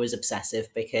that I was obsessive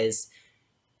because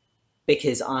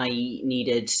I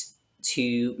needed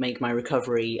to make my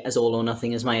recovery as all or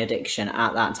nothing as my addiction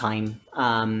at that time.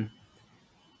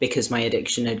 Because my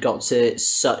addiction had got to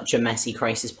such a messy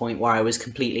crisis point where I was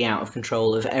completely out of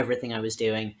control of everything I was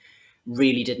doing,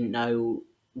 really didn't know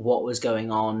what was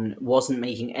going on, wasn't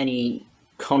making any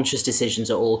conscious decisions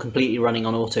at all, completely running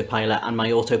on autopilot, and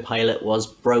my autopilot was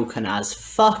broken as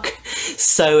fuck.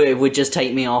 So it would just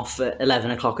take me off at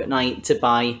 11 o'clock at night to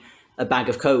buy a bag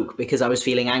of Coke because I was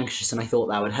feeling anxious and I thought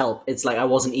that would help. It's like I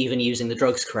wasn't even using the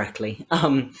drugs correctly.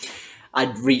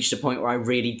 I'd reached a point where I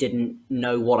really didn't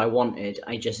know what I wanted.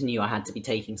 I just knew I had to be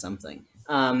taking something.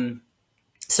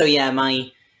 So yeah,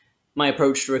 my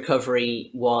approach to recovery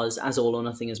was as all or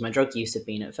nothing as my drug use had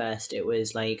been at first. It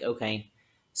was like, okay,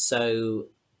 so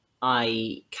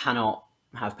I cannot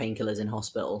have painkillers in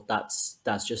hospital. That's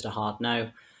just a hard no.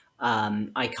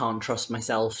 I can't trust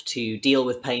myself to deal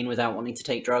with pain without wanting to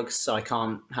take drugs, so I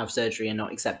can't have surgery and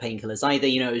not accept painkillers either.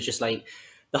 It was just like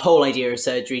the whole idea of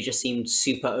surgery just seemed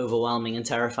super overwhelming and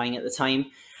terrifying at the time.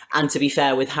 And to be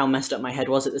fair, with how messed up my head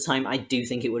was at the time, I do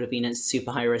think it would have been a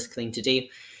super high risk thing to do.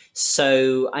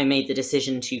 So I made the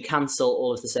decision to cancel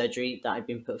all of the surgery that I'd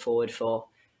been put forward for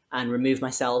and remove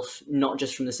myself, not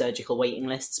just from the surgical waiting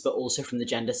lists, but also from the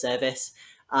gender service.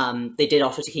 They did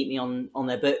offer to keep me on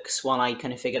their books while I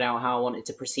kind of figured out how I wanted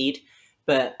to proceed.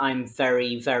 But I'm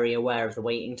very, very aware of the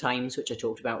waiting times, which I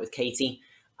talked about with Katie.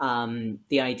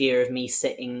 The idea of me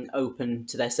sitting open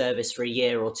to their service for a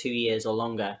year or 2 years or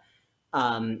longer,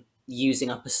 using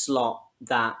up a slot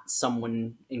that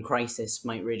someone in crisis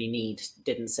might really need,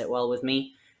 didn't sit well with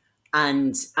me.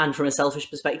 And from a selfish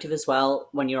perspective as well,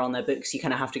 when you're on their books, you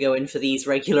kind of have to go in for these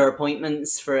regular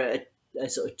appointments for a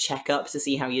sort of checkup to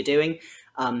see how you're doing,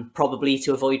 probably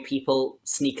to avoid people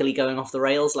sneakily going off the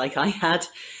rails like I had.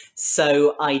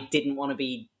 So I didn't want to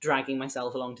be dragging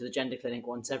myself along to the gender clinic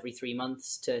once every 3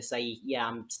 months to say, yeah,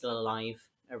 I'm still alive,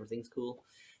 everything's cool.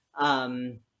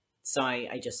 So I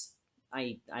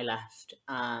left.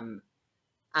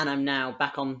 And I'm now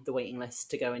back on the waiting list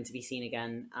to go in to be seen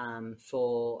again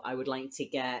I would like to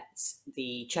get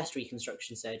the chest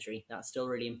reconstruction surgery. That's still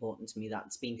really important to me.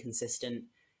 That's been consistent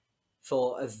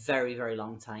for a very, very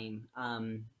long time.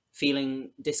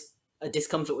 Feeling a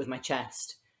discomfort with my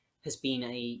chest has been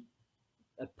a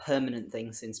permanent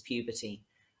thing since puberty.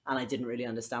 And I didn't really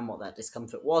understand what that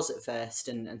discomfort was at first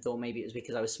and thought maybe it was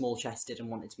because I was small-chested and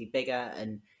wanted to be bigger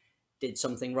and did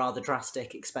something rather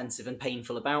drastic, expensive and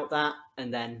painful about that,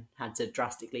 and then had to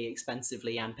drastically,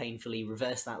 expensively and painfully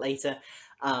reverse that later.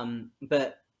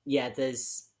 But yeah,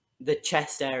 the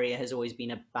chest area has always been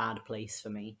a bad place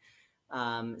for me.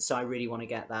 So I really want to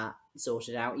get that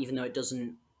sorted out. Even though it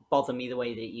doesn't bother me the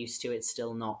way that it used to, it's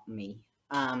still not me.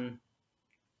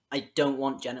 I don't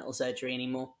want genital surgery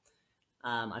anymore.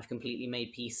 I've completely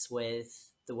made peace with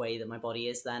the way that my body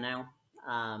is there now.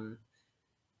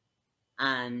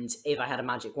 And if I had a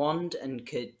magic wand and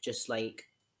could just like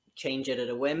change it at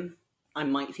a whim, I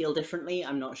might feel differently.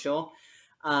 I'm not sure.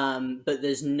 But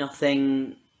there's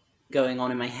nothing going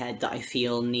on in my head that I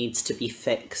feel needs to be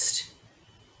fixed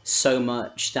so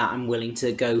much that I'm willing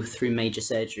to go through major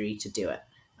surgery to do it.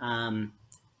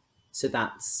 So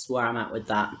that's where I'm at with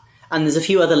that. And there's a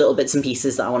few other little bits and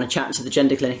pieces that I want to chat to the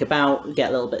gender clinic about, get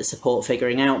a little bit of support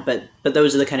figuring out, but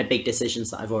those are the kind of big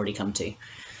decisions that I've already come to.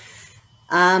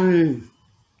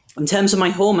 In terms of my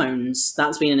hormones,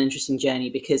 that's been an interesting journey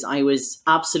because I was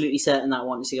absolutely certain that I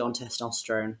wanted to go on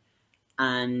testosterone.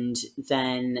 And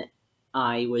then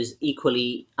I was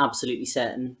equally absolutely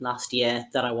certain last year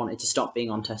that I wanted to stop being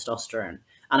on testosterone.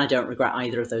 And I don't regret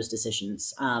either of those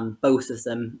decisions. Both of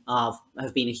them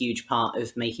have been a huge part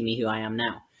of making me who I am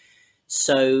now.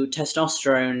 So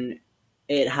testosterone,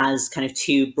 it has kind of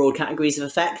two broad categories of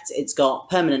effect. It's got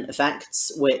permanent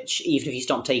effects, which even if you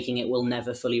stop taking it, will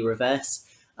never fully reverse.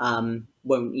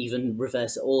 Won't even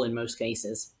reverse at all in most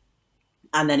cases.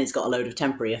 And then it's got a load of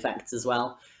temporary effects as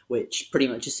well, which pretty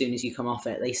much as soon as you come off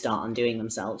it, they start undoing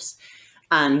themselves.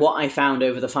 And what I found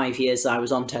over the 5 years I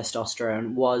was on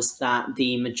testosterone was that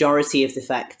the majority of the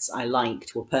effects I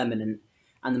liked were permanent,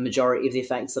 and the majority of the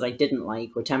effects that I didn't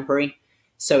like were temporary.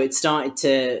 So it started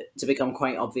to become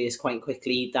quite obvious quite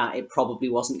quickly that it probably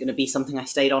wasn't going to be something I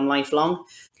stayed on lifelong.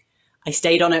 I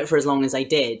stayed on it for as long as I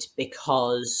did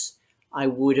because I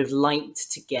would have liked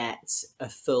to get a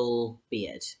full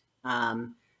beard.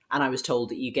 And I was told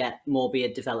that you get more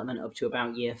beard development up to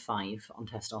about year 5 on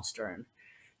testosterone.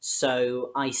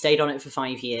 So I stayed on it for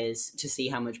 5 years to see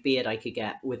how much beard I could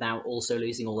get without also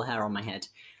losing all the hair on my head.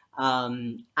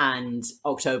 And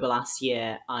October last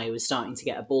year, I was starting to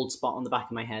get a bald spot on the back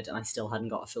of my head and I still hadn't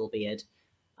got a full beard.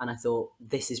 And I thought,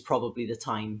 this is probably the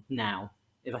time now,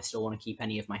 if I still want to keep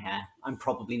any of my hair. I'm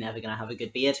probably never going to have a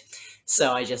good beard.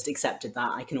 So I just accepted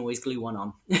that. I can always glue one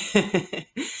on.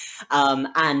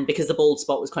 And because the bald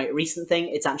spot was quite a recent thing,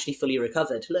 it's actually fully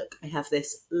recovered. Look, I have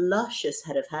this luscious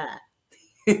head of hair.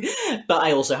 But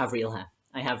I also have real hair.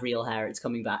 I have real hair. It's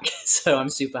coming back. So I'm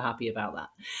super happy about that.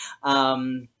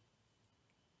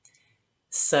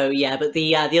 So yeah, but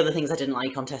the other things I didn't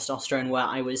like on testosterone were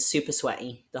I was super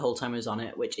sweaty the whole time I was on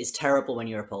it, which is terrible when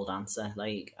you're a pole dancer.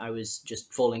 Like, I was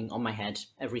just falling on my head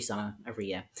every summer, every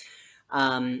year.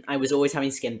 I was always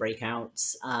having skin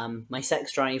breakouts. My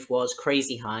sex drive was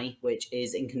crazy high, which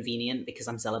is inconvenient because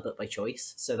I'm celibate by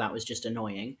choice. So that was just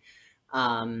annoying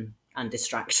and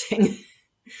distracting.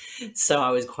 So I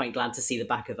was quite glad to see the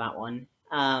back of that one.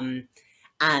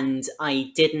 And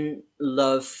I didn't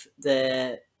love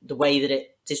the way that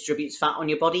it distributes fat on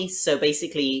your body. So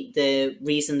basically, the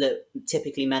reason that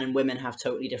typically men and women have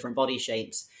totally different body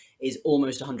shapes is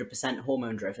almost 100%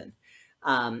 hormone driven,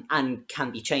 and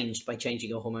can be changed by changing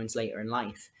your hormones later in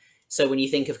life. So when you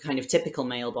think of kind of typical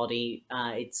male body,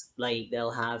 it's like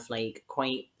they'll have like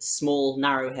quite small,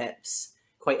 narrow hips,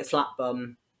 quite a flat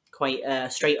bum, quite a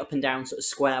straight up and down sort of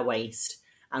square waist,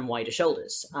 and wider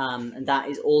shoulders. And that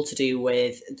is all to do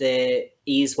with the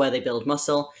ease where they build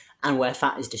muscle and where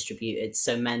fat is distributed.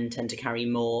 So men tend to carry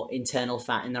more internal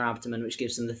fat in their abdomen, which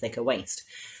gives them the thicker waist.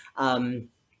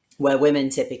 Where women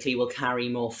typically will carry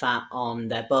more fat on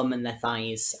their bum and their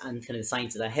thighs and kind of the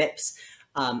sides of their hips,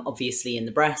 obviously in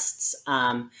the breasts,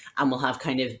 and will have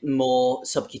kind of more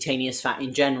subcutaneous fat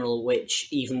in general, which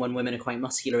even when women are quite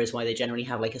muscular is why they generally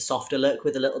have like a softer look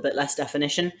with a little bit less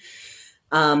definition.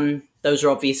 Those are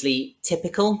obviously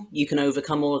typical. You can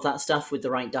overcome all of that stuff with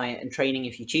the right diet and training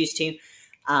if you choose to.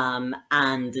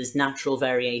 And there's natural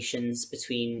variations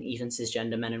between even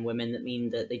cisgender men and women that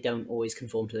mean that they don't always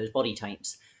conform to those body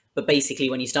types. But basically,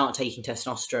 when you start taking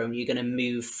testosterone, you're going to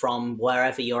move from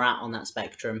wherever you're at on that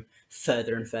spectrum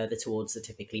further and further towards the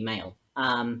typically male.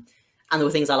 And there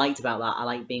were things I liked about that. I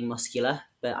like being muscular,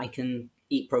 but I can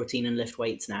eat protein and lift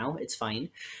weights now. It's fine.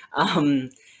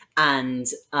 And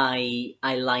I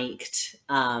liked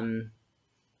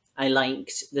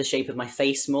the shape of my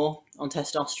face more on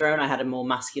testosterone. I had a more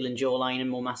masculine jawline and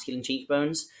more masculine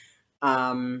cheekbones.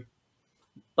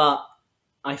 But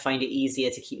I find it easier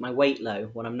to keep my weight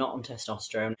low when I'm not on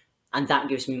testosterone, and that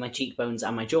gives me my cheekbones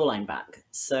and my jawline back.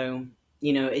 So,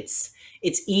 you know, it's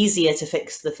easier to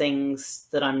fix the things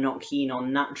that I'm not keen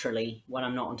on naturally when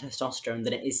I'm not on testosterone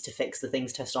than it is to fix the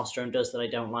things testosterone does that I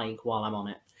don't like while I'm on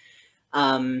it.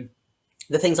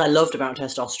 The things I loved about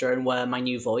testosterone were my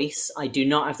new voice. I do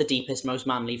not have the deepest, most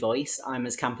manly voice. I'm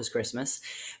as camp as Christmas,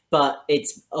 but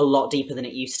it's a lot deeper than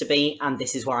it used to be, and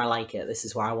this is where I like it. This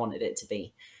is where I wanted it to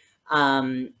be.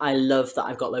 I love that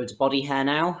I've got loads of body hair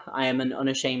now. I am an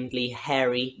unashamedly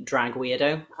hairy drag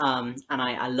weirdo, and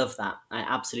I love that. I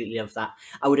absolutely love that.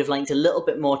 I would have liked a little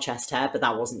bit more chest hair, but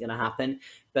that wasn't going to happen.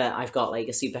 But I've got like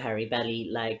a super hairy belly,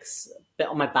 legs, a bit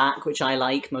on my back, which I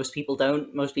like. Most people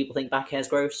don't. Most people think back hair's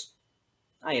gross.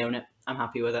 I own it. I'm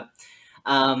happy with it.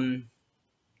 Um,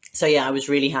 so yeah, I was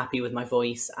really happy with my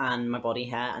voice and my body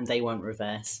hair, and they won't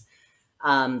reverse.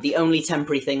 The only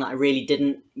temporary thing that I really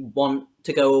didn't want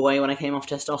to go away when I came off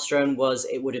testosterone was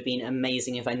it would have been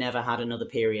amazing if I never had another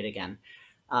period again.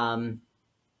 Um,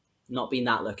 Not been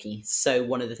that lucky. So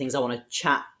one of the things I want to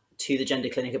chat to the gender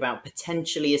clinic about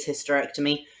potentially is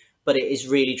hysterectomy, but it is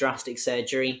really drastic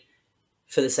surgery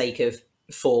for the sake of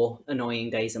 4 annoying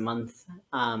days a month.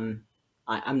 I'm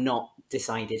not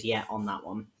decided yet on that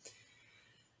one.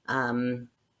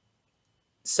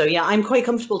 So yeah, I'm quite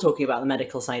comfortable talking about the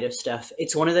medical side of stuff.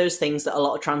 It's one of those things that a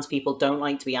lot of trans people don't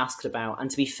like to be asked about. And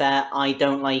to be fair, I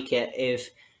don't like it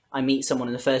if I meet someone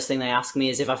and the first thing they ask me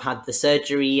is if I've had the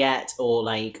surgery yet, or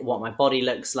like what my body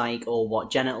looks like, or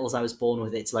what genitals I was born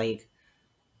with. It's like,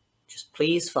 just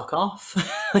please fuck off.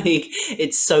 Like,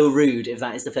 it's so rude if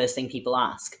that is the first thing people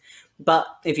ask. But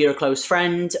if you're a close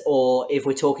friend, or if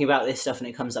we're talking about this stuff and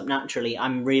it comes up naturally,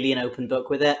 I'm really an open book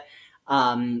with it.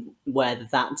 Whether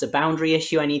that's a boundary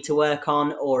issue I need to work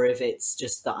on, or if it's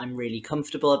just that I'm really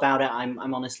comfortable about it,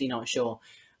 I'm honestly not sure.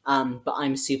 But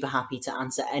I'm super happy to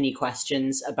answer any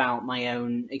questions about my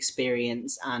own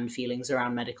experience and feelings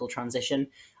around medical transition.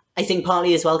 I think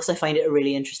partly as well because I find it a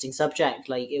really interesting subject.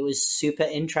 Like, it was super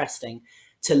interesting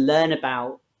to learn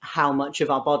about how much of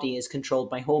our body is controlled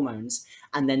by hormones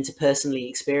and then to personally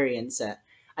experience it.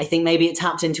 I think maybe it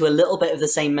tapped into a little bit of the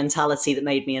same mentality that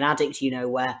made me an addict,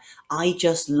 where I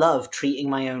just love treating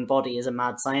my own body as a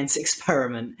mad science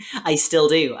experiment. I still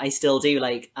do.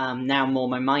 Like, now more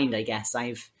my mind, I guess.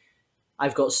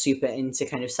 I've got super into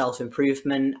kind of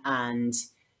self-improvement and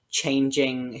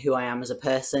changing who I am as a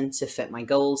person to fit my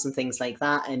goals and things like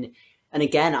that. And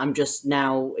again, I'm just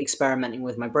now experimenting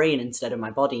with my brain instead of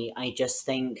my body. I just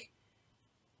think,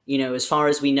 as far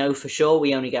as we know for sure,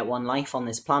 we only get one life on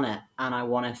this planet, and I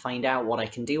want to find out what I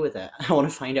can do with it. I want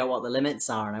to find out what the limits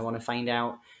are, and I want to find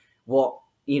out what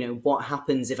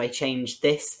happens if I change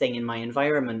this thing in my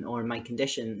environment or in my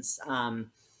conditions.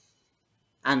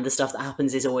 And the stuff that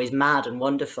happens is always mad and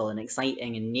wonderful and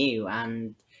exciting and new.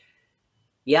 And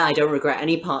yeah, I don't regret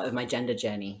any part of my gender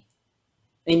journey.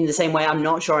 In the same way, I'm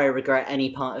not sure I regret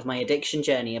any part of my addiction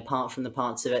journey, apart from the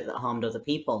parts of it that harmed other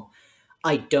people.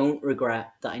 I don't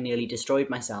regret that I nearly destroyed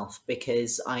myself,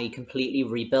 because I completely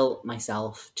rebuilt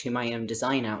myself to my own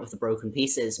design out of the broken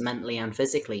pieces, mentally and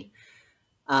physically.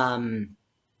 And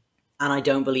I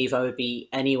don't believe I would be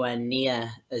anywhere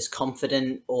near as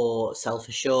confident or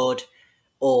self-assured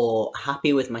or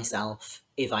happy with myself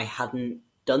if I hadn't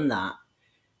done that.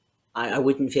 I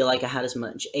wouldn't feel like I had as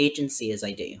much agency as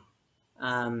I do.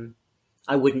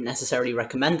 I wouldn't necessarily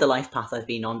recommend the life path I've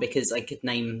been on, because I could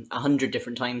name 100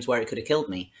 different times where it could have killed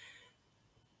me.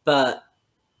 But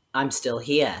I'm still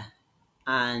here,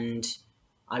 and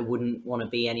I wouldn't want to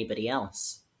be anybody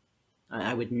else.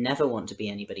 I would never want to be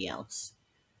anybody else.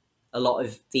 A lot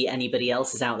of the anybody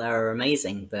else's out there are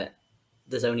amazing, but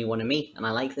there's only one of me, and I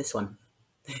like this one.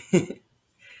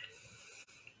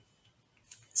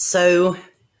 So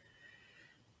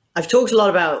I've talked a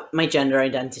lot about my gender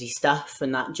identity stuff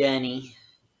and that journey.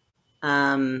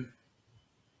 But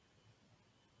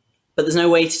there's no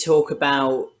way to talk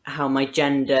about how my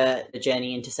gender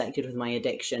journey intersected with my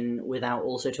addiction without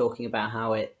also talking about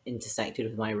how it intersected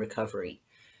with my recovery.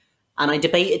 And I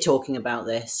debated talking about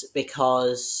this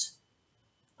because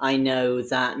I know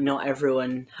that not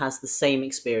everyone has the same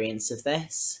experience of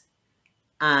this.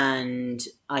 And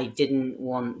I don't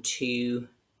want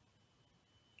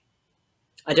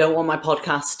my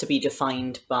podcast to be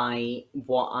defined by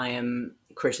what I am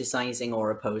criticizing or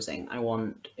opposing. I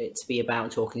want it to be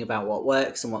about talking about what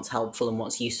works and what's helpful and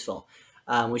what's useful,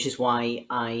 which is why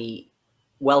I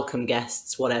welcome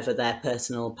guests, whatever their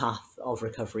personal path of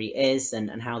recovery is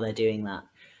and how they're doing that.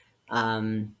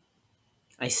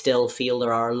 I still feel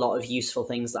there are a lot of useful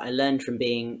things that I learned from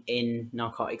being in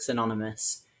Narcotics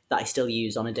Anonymous that I still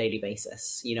use on a daily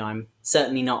basis. I'm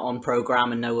certainly not on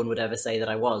program, and no one would ever say that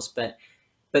I was, but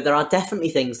there are definitely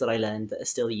things that I learned that are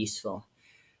still useful.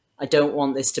 I don't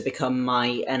want this to become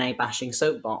my NA bashing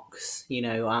soapbox.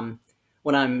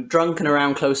 When I'm drunk and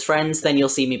around close friends, then you'll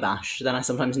see me bash. Then I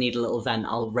sometimes need a little vent,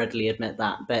 I'll readily admit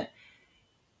that. But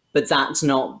that's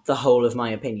not the whole of my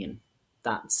opinion.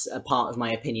 That's a part of my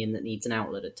opinion that needs an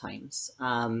outlet at times.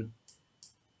 But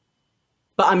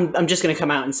But I'm just going to come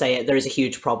out and say it. There is a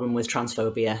huge problem with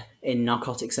transphobia in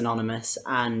Narcotics Anonymous,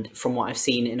 and from what I've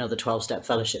seen in other 12-step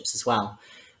fellowships as well.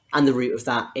 And the root of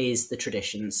that is the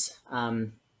traditions.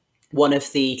 One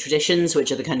of the traditions,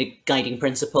 which are the kind of guiding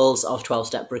principles of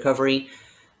 12-step recovery,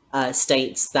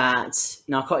 states that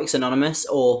Narcotics Anonymous,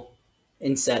 or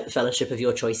insert the fellowship of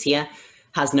your choice here,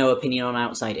 has no opinion on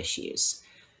outside issues.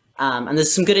 And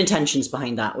there's some good intentions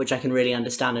behind that, which I can really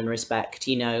understand and respect.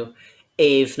 You know,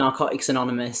 if Narcotics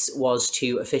Anonymous was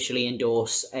to officially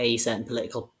endorse a certain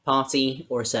political party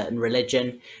or a certain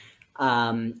religion,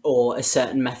 or a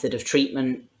certain method of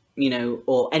treatment, you know,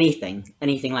 or anything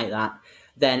like that,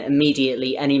 then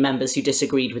immediately any members who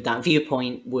disagreed with that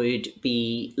viewpoint would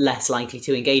be less likely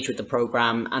to engage with the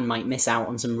program and might miss out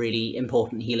on some really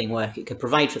important healing work it could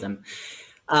provide for them.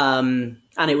 And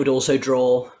it would also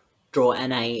draw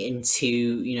NA into,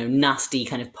 you know, nasty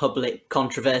kind of public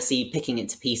controversy, picking it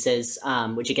to pieces,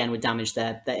 which again would damage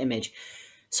their image.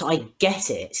 So I get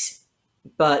it,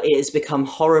 but it has become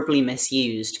horribly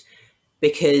misused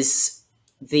because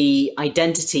the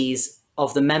identities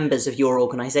of the members of your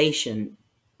organization,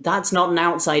 that's not an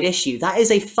outside issue. That is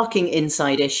a fucking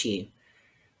inside issue.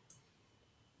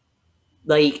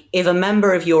 Like, if a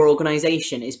member of your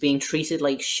organization is being treated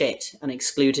like shit and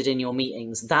excluded in your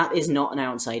meetings, that is not an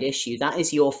outside issue. That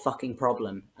is your fucking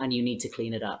problem, and you need to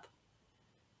clean it up.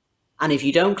 And if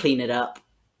you don't clean it up,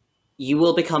 you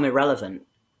will become irrelevant.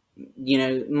 You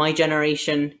know, my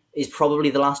generation is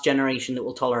probably the last generation that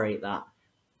will tolerate that.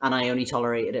 And I only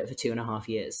tolerated it for 2.5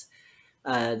 years.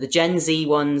 The Gen Z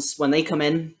ones, when they come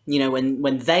in, you know,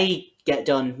 when they get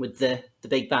done with the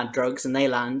big bad drugs and they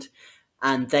land,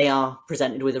 and they are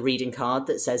presented with a reading card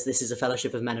that says this is a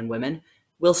fellowship of men and women,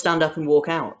 we'll stand up and walk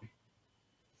out.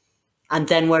 And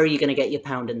then where are you going to get your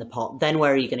pound in the pot? Then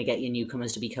where are you going to get your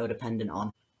newcomers to be codependent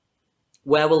on?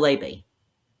 Where will they be?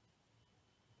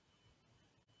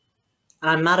 And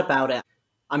I'm mad about it.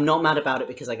 I'm not mad about it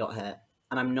because I got hurt.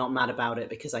 And I'm not mad about it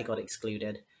because I got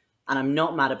excluded. And I'm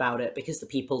not mad about it because the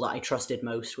people that I trusted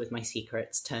most with my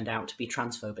secrets turned out to be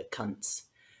transphobic cunts.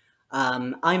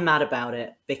 I'm mad about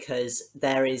it because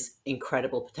there is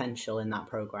incredible potential in that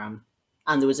program.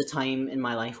 And there was a time in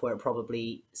my life where it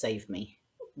probably saved me.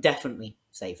 Definitely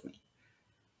saved me.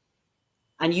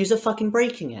 And yous are fucking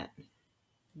breaking it.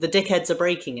 The dickheads are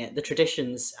breaking it. The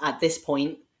traditions, at this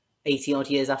point, 80 odd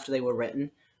years after they were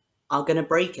written, are going to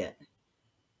break it.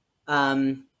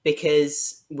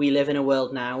 Because we live in a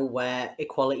world now where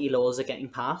equality laws are getting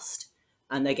passed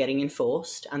and they're getting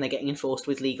enforced, and they're getting enforced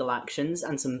with legal actions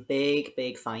and some big,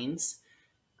 big fines.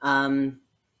 And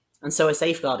so are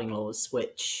safeguarding laws,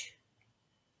 which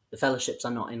the fellowships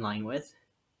are not in line with.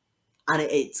 And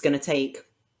it's going to take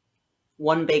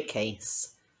one big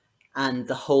case and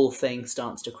the whole thing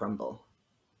starts to crumble.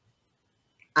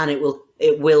 And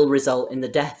it will result in the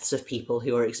deaths of people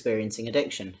who are experiencing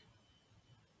addiction.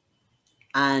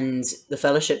 And the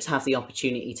fellowships have the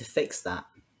opportunity to fix that.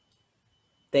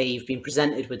 They've been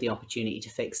presented with the opportunity to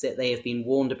fix it. They have been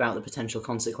warned about the potential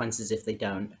consequences if they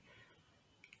don't.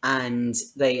 And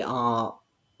they are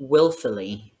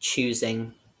willfully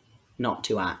choosing not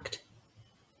to act.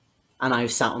 And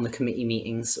I've sat on the committee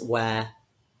meetings where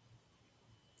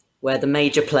the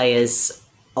major players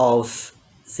of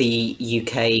the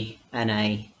UK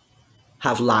NA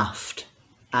have laughed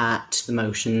at the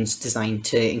motions designed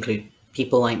to include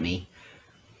people like me,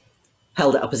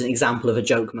 held it up as an example of a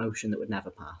joke motion that would never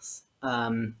pass.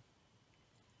 And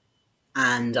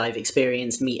I've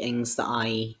experienced meetings that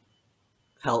I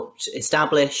helped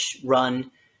establish, run,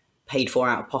 paid for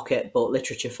out of pocket, bought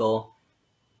literature for,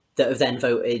 that have then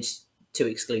voted to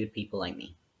exclude people like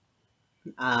me.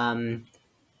 And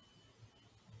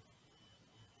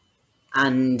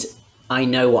I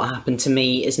know what happened to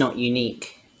me is not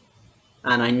unique.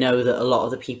 And I know that a lot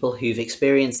of the people who've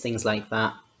experienced things like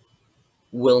that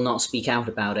will not speak out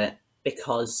about it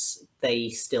because they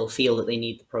still feel that they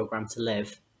need the program to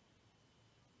live.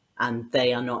 And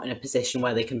they are not in a position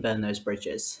where they can burn those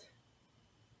bridges.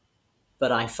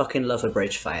 But I fucking love a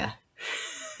bridge fire.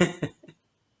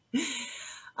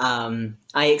 I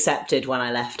accepted when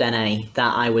I left NA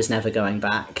that I was never going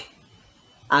back.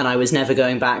 And I was never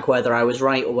going back whether I was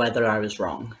right or whether I was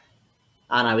wrong.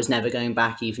 And I was never going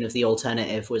back even if the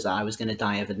alternative was I was going to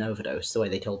die of an overdose the way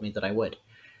they told me that I would.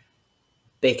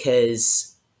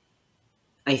 Because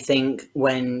I think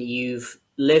when you've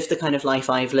lived the kind of life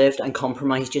I've lived and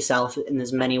compromised yourself in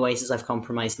as many ways as I've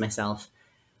compromised myself,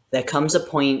 there comes a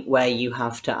point where you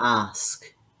have to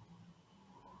ask,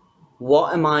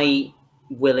 what am I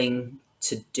willing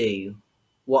to do?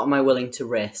 What am I willing to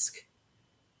risk?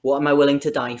 What am I willing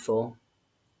to die for?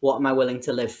 What am I willing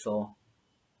to live for?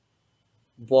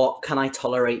 what can I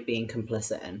tolerate being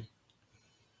complicit in?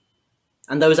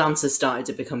 And those answers started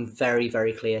to become very,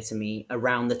 very clear to me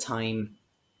around the time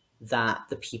that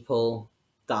the people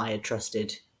that I had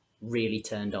trusted really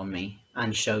turned on me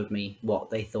and showed me what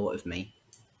they thought of me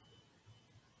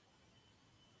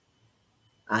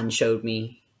and showed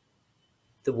me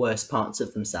the worst parts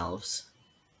of themselves.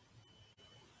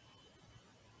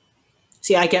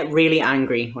 See, I get really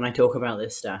angry when I talk about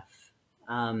this stuff.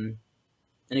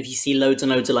 And if you see loads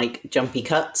and loads of like jumpy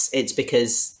cuts, it's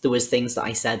because there was things that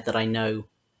I said that I know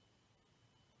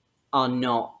are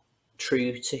not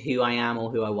true to who I am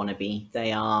or who I want to be.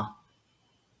 They are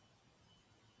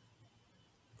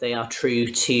true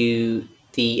to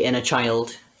the inner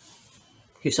child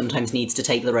who sometimes needs to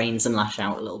take the reins and lash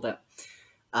out a little bit.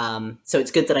 So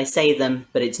it's good that I say them,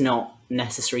 but it's not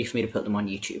necessary for me to put them on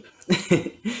YouTube.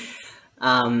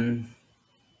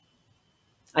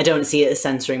 I don't see it as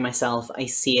censoring myself. I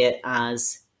see it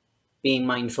as being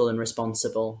mindful and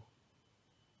responsible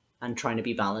and trying to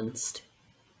be balanced.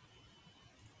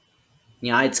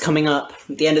 Yeah, it's coming up.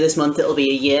 At the end of this month, it'll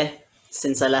be a year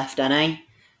since I left NA.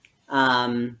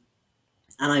 And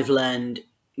I've learned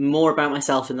more about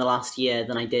myself in the last year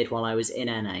than I did while I was in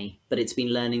NA, but it's been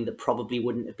learning that probably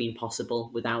wouldn't have been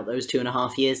possible without those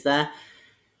 2.5 years there,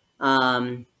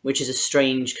 which is a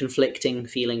strange, conflicting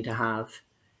feeling to have.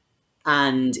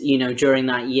 And, you know, during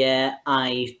that year,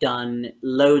 I've done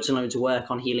loads and loads of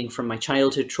work on healing from my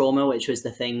childhood trauma, which was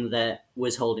the thing that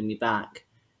was holding me back.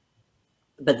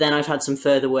 But then I've had some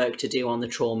further work to do on the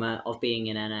trauma of being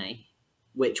in NA,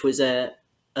 which was a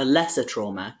lesser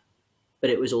trauma,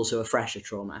 but it was also a fresher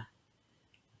trauma.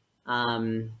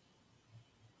 And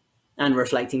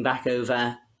reflecting back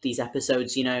over these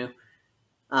episodes, you know,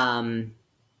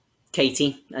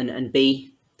 Katie and B,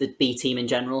 the B team in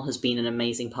general, has been an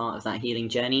amazing part of that healing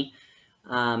journey.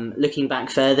 Looking back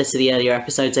further to the earlier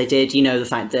episodes I did, you know, the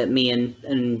fact that me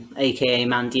and AKA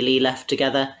Mandy Lee left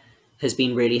together has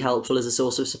been really helpful as a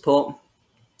source of support.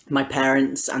 My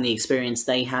parents and the experience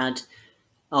they had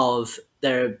of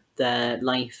their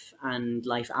life and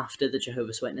life after the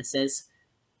Jehovah's Witnesses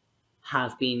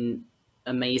have been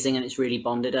amazing, and it's really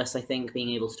bonded us, I think, being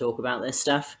able to talk about this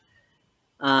stuff.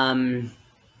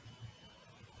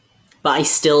 But I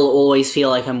still always feel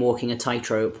like I'm walking a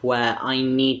tightrope where I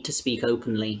need to speak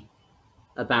openly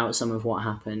about some of what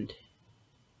happened.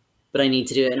 But I need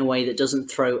to do it in a way that doesn't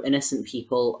throw innocent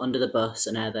people under the bus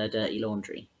and air their dirty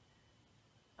laundry.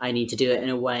 I need to do it in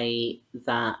a way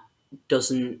that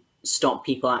doesn't stop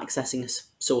people accessing a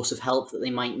source of help that they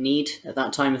might need at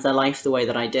that time of their life the way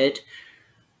that I did.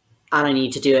 And I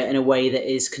need to do it in a way that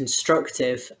is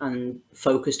constructive and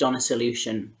focused on a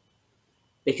solution.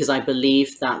 Because I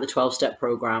believe that the 12-step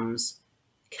programs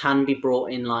can be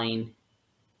brought in line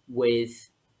with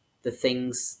the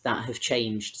things that have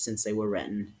changed since they were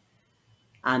written.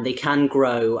 And they can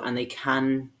grow, and they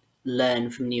can learn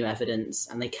from new evidence,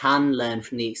 and they can learn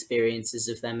from the experiences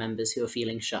of their members who are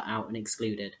feeling shut out and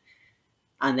excluded.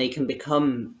 And they can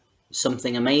become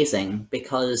something amazing,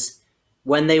 because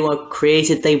when they were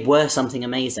created, they were something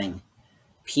amazing.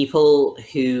 People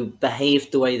who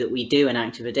behaved the way that we do in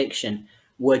active addiction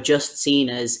were just seen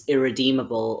as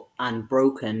irredeemable and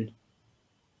broken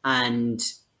and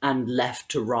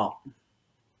left to rot.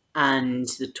 And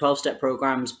the 12-step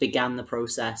programs began the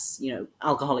process, you know,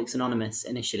 Alcoholics Anonymous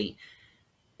initially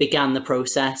began the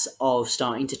process of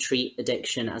starting to treat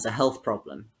addiction as a health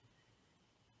problem.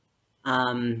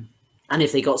 And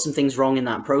if they got some things wrong in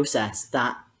that process,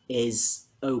 that is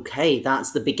okay.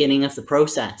 That's the beginning of the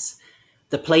process.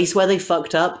 The place where they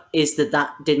fucked up is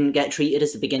that didn't get treated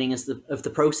as the beginning of the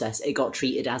process. It got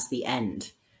treated as the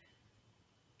end.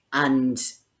 And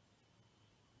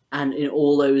in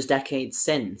all those decades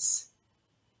since,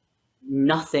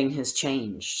 nothing has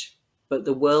changed, but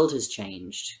the world has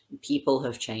changed. People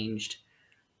have changed.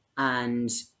 And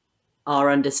our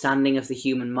understanding of the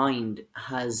human mind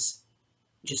has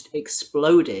just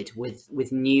exploded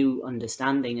with new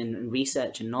understanding and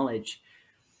research and knowledge.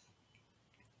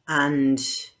 And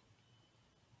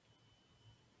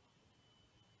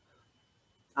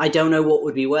I don't know what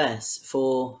would be worse,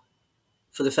 for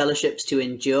the fellowships to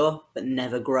endure but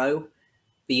never grow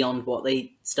beyond what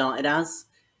they started as,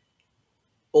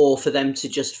 or for them to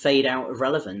just fade out of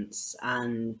relevance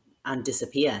and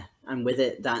disappear, and with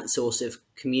it that source of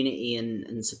community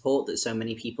and support that so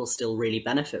many people still really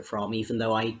benefit from, even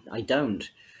though I don't.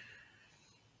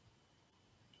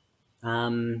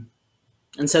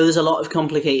 And so there's a lot of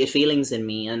complicated feelings in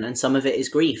me, and some of it is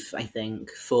grief, I think,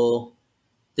 for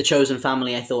the chosen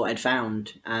family I thought I'd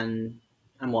found and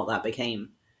what that became.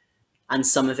 And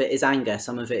some of it is anger.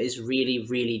 Some of it is really,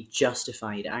 really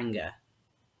justified anger.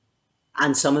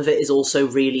 And some of it is also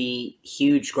really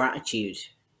huge gratitude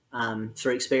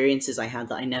for experiences I had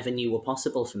that I never knew were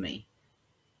possible for me.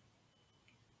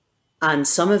 And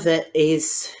some of it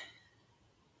is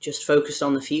just focused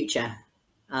on the future.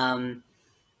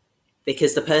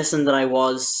 Because the person that I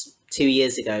was 2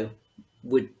 years ago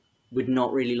would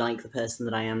not really like the person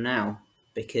that I am now,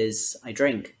 because I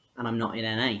drink and I'm not in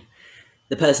NA.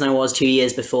 The person I was 2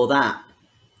 years before that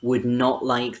would not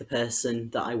like the person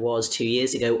that I was 2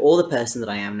 years ago, or the person that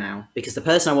I am now, because the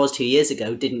person I was 2 years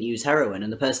ago didn't use heroin,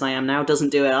 and the person I am now doesn't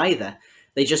do it either.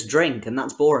 They just drink, and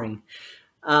that's boring.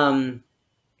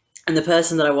 And the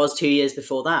person that I was 2 years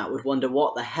before that would wonder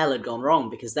what the hell had gone wrong,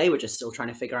 because they were just still trying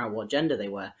to figure out what gender they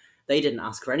were. They didn't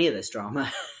ask for any of this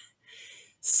drama.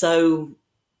 So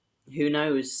who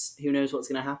knows? Who knows what's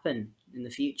going to happen in the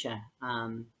future?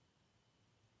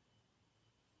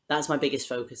 That's my biggest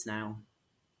focus now.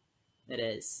 It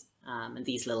is. And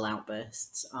these little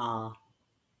outbursts are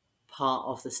part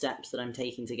of the steps that I'm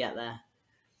taking to get there.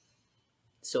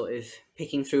 Sort of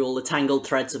picking through all the tangled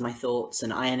threads of my thoughts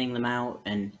and ironing them out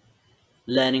and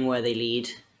learning where they lead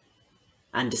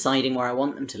and deciding where I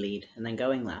want them to lead and then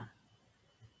going there.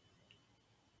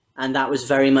 And that was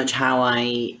very much how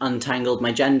I untangled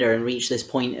my gender and reached this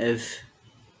point of,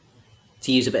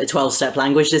 to use a bit of 12-step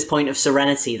language, this point of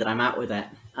serenity that I'm at with it,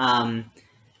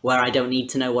 where I don't need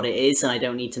to know what it is, and I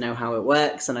don't need to know how it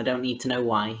works, and I don't need to know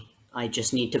why. I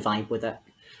just need to vibe with it.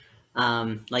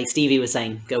 Like Stevie was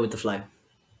saying, go with the flow.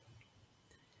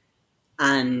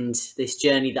 And this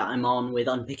journey that I'm on with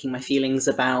unpicking my feelings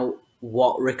about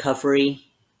what recovery,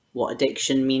 what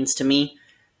addiction means to me,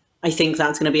 I think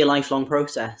that's going to be a lifelong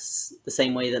process, the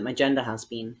same way that my gender has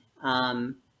been.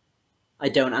 I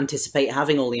don't anticipate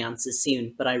having all the answers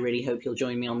soon, but I really hope you'll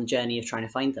join me on the journey of trying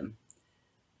to find them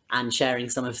and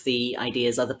sharing some of the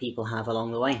ideas other people have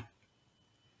along the way.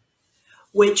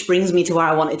 Which brings me to where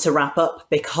I wanted to wrap up,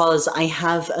 because I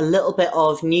have a little bit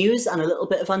of news and a little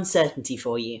bit of uncertainty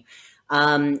for you.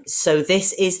 So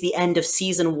this is the end of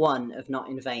season 1 of Not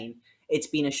in Vain. It's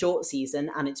been a short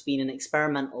season and it's been an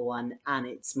experimental one, and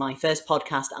it's my first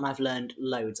podcast and I've learned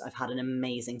loads. I've had an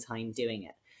amazing time doing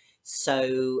it.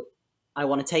 So I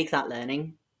want to take that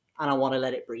learning and I want to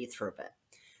let it breathe for a bit.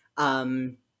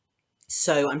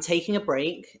 So I'm taking a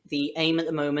break. The aim at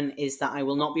the moment is that I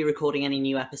will not be recording any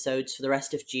new episodes for the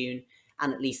rest of June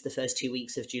and at least the first 2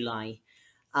 weeks of July.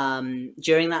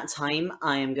 During that time,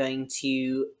 I am going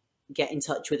to get in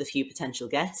touch with a few potential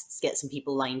guests, get some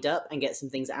people lined up and get some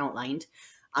things outlined.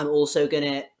 I'm also going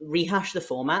to rehash the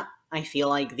format. I feel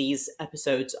like these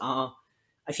episodes are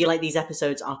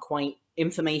quite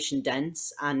information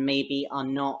dense and maybe are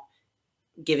not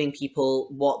giving people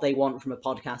what they want from a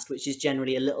podcast, which is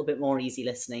generally a little bit more easy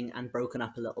listening and broken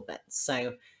up a little bit.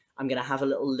 So I'm going to have a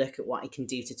little look at what I can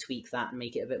do to tweak that and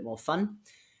make it a bit more fun.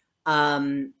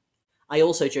 I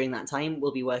also, during that time,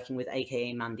 will be working with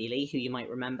AKA Mandy Lee, who you might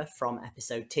remember from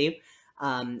episode 2.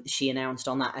 She announced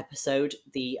on that episode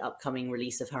the upcoming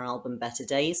release of her album, Better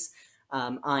Days.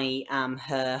 I am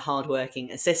her hardworking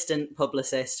assistant,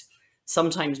 publicist,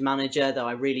 sometimes manager, though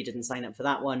I really didn't sign up for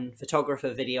that one,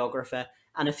 photographer, videographer,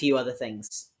 and a few other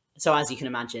things. So as you can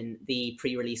imagine, the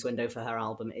pre-release window for her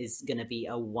album is going to be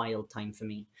a wild time for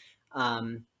me.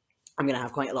 I'm going to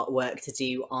have quite a lot of work to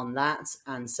do on that,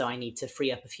 and so I need to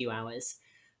free up a few hours.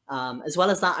 As well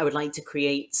as that, I would like to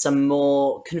create some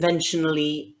more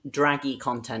conventionally draggy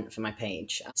content for my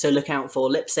page. So look out for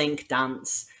lip sync,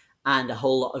 dance, and a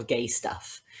whole lot of gay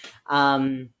stuff.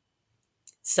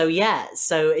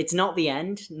 So it's not the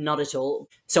end, not at all.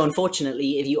 So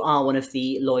unfortunately, if you are one of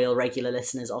the loyal regular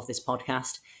listeners of this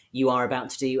podcast, you are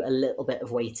about to do a little bit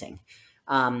of waiting.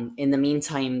 In the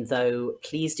meantime, though,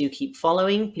 please do keep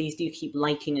following. Please do keep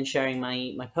liking and sharing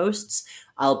my posts.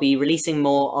 I'll be releasing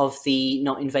more of the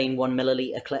Not in Vain 1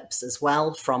 milliliter clips as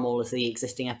well from all of the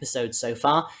existing episodes so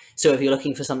far. So if you're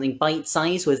looking for something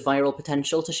bite-sized with viral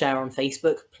potential to share on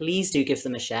Facebook, please do give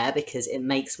them a share because it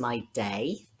makes my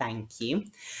day. Thank you.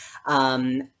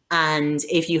 And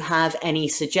if you have any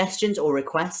suggestions or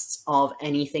requests of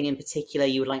anything in particular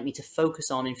you would like me to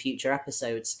focus on in future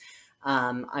episodes,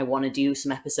 I want to do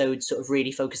some episodes sort of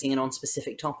really focusing in on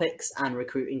specific topics and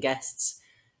recruiting guests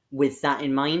with that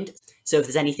in mind. So if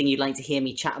there's anything you'd like to hear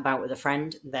me chat about with a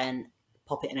friend, then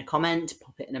pop it in a comment,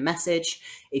 pop it in a message.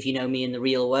 If you know me in the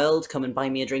real world, come and buy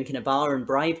me a drink in a bar and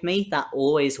bribe me. That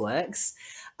always works.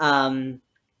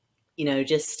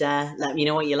 Just let me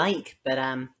know what you like. But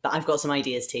I've got some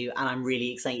ideas too, and I'm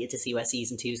really excited to see where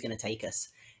season 2 is going to take us.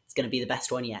 It's going to be the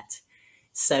best one yet.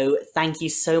 So thank you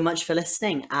so much for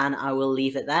listening, and I will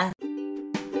leave it there.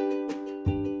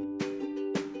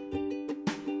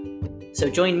 So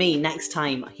join me next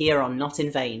time here on Not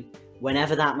in Vain,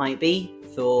 whenever that might be,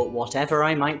 for whatever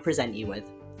I might present you with.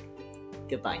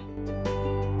 Goodbye.